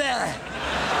get up there?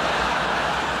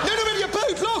 No, your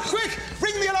boat! Look, quick!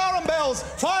 Ring the alarm bells!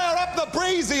 Fire up the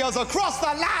braziers across the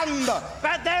land!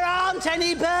 But there aren't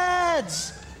any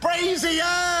birds.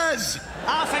 Braziers!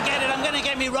 Ah, forget it. I'm going to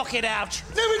get me rocket out.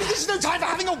 No, this is no time for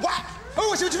having a whack!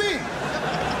 Oh, I see what you mean!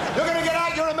 You're going to get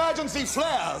out your emergency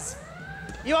flares!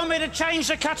 You want me to change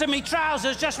the cut of me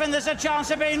trousers just when there's a chance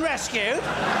of being rescued?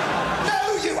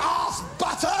 No, you arse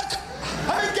buttock!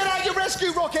 I mean, get out your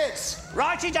rescue rockets!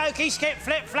 Righty-dokey, skip,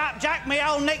 flip, flap, jack, me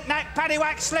old knick-knack,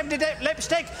 paddywhack, slim-de-dip,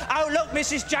 lipstick. Oh, look,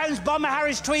 Mrs. Jones, Bomber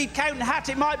Harry's tweed coat and hat,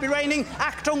 it might be raining.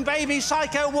 Achtung, baby,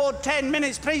 Psycho Ward, 10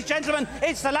 minutes. Please, gentlemen,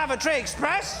 it's the Lavatory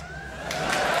Express.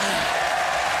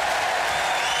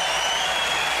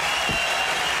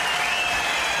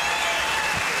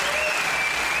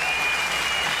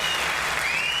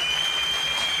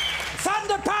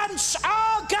 Thunderpants,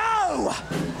 I'll go!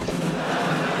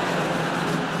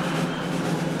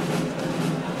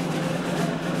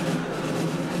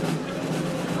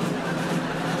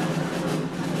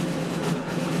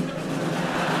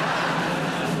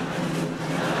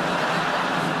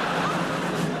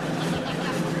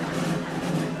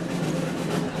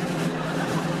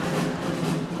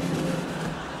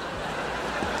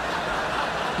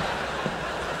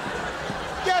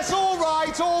 Yes, all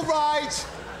right.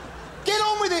 Get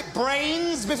on with it,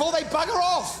 brains, before they bugger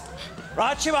off.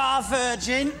 Right you are,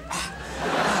 Virgin.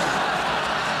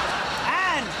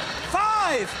 And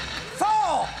 5,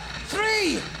 4,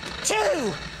 3,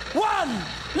 2, 1,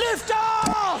 lift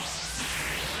off!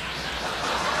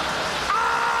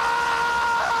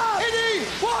 Ah! Eddie!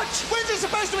 What? When's it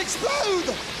supposed to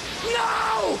explode?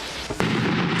 No!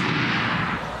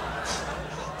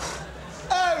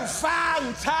 Oh,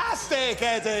 fantastic,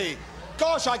 Eddie!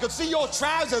 Gosh, I could see your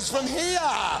trousers from here!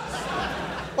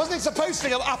 Wasn't it supposed to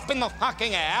go up in the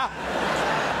fucking air?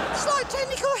 Slight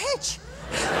technical hitch.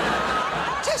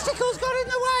 Testicles got in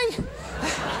the way.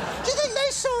 Do you think they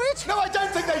saw it? No, I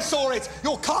don't think they saw it.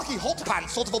 Your khaki hot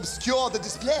pants sort of obscured the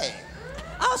display.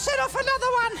 I'll set off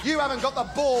another one. You haven't got the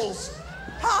balls.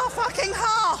 Ha, fucking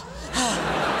ha.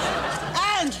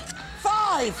 And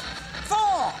 5,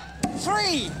 4,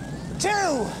 3, 2,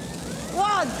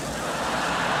 1.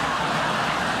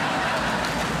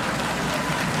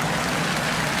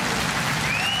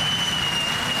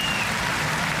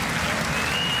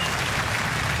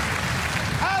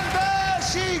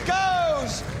 She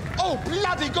goes! Oh,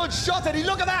 bloody good shot, Eddie.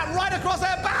 Look at that, right across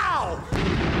her bow!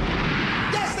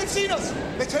 Yes, they've seen us.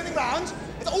 They're turning round.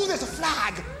 Oh, there's a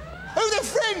flag. Oh, they're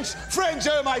French. French,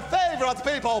 oh, my favourite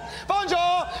people.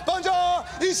 Bonjour, bonjour,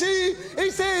 ici,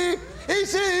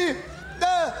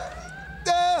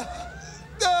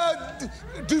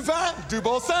 du vin, du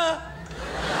bon sang.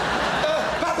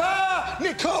 Papa,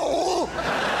 Nicole.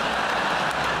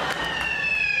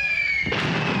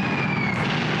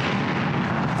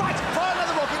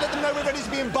 Know we're ready to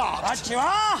be embarked. Right you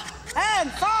are. And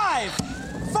 5,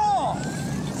 4,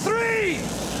 3,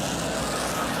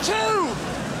 2,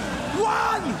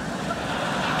 1,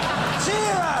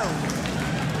 0.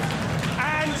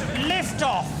 And lift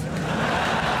off.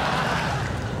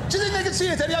 Do you think they can didn't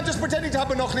see it, Eddie. I'm just pretending to have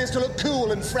binoculars to look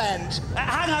cool and French.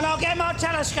 Hang on, I'll get my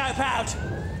telescope out.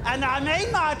 And I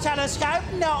mean my telescope,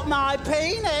 not my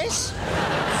penis.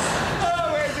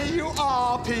 Oh, Eddie, you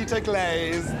are Peter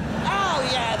Glaze. Oh,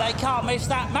 yeah, they can't miss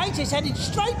that, mate. It's headed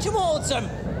straight towards them.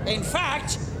 In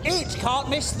fact, it can't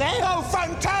miss them. Oh,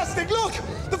 fantastic! Look!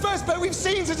 The first boat we've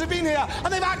seen since we've been here,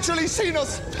 and they've actually seen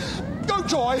us. No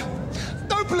joy,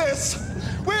 no bliss.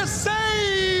 We're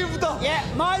saved! Yeah,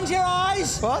 mind your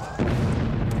eyes. What?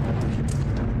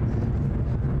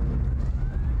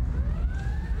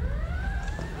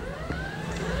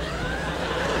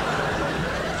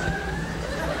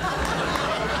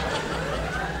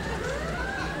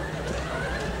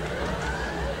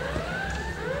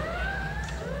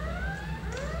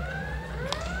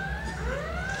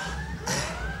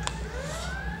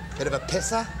 Bit of a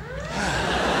pisser?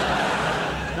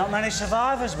 Not many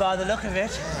survivors by the look of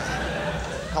it.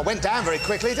 Oh, went down very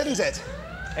quickly, didn't it?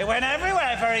 It went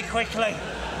everywhere very quickly.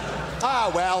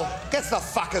 Ah, well, gets the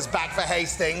fuckers back for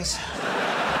Hastings.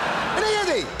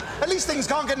 Eddie, at least things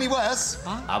can't get any worse.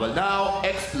 Huh? I will now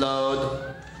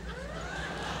explode.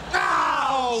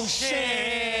 Oh,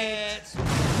 shit!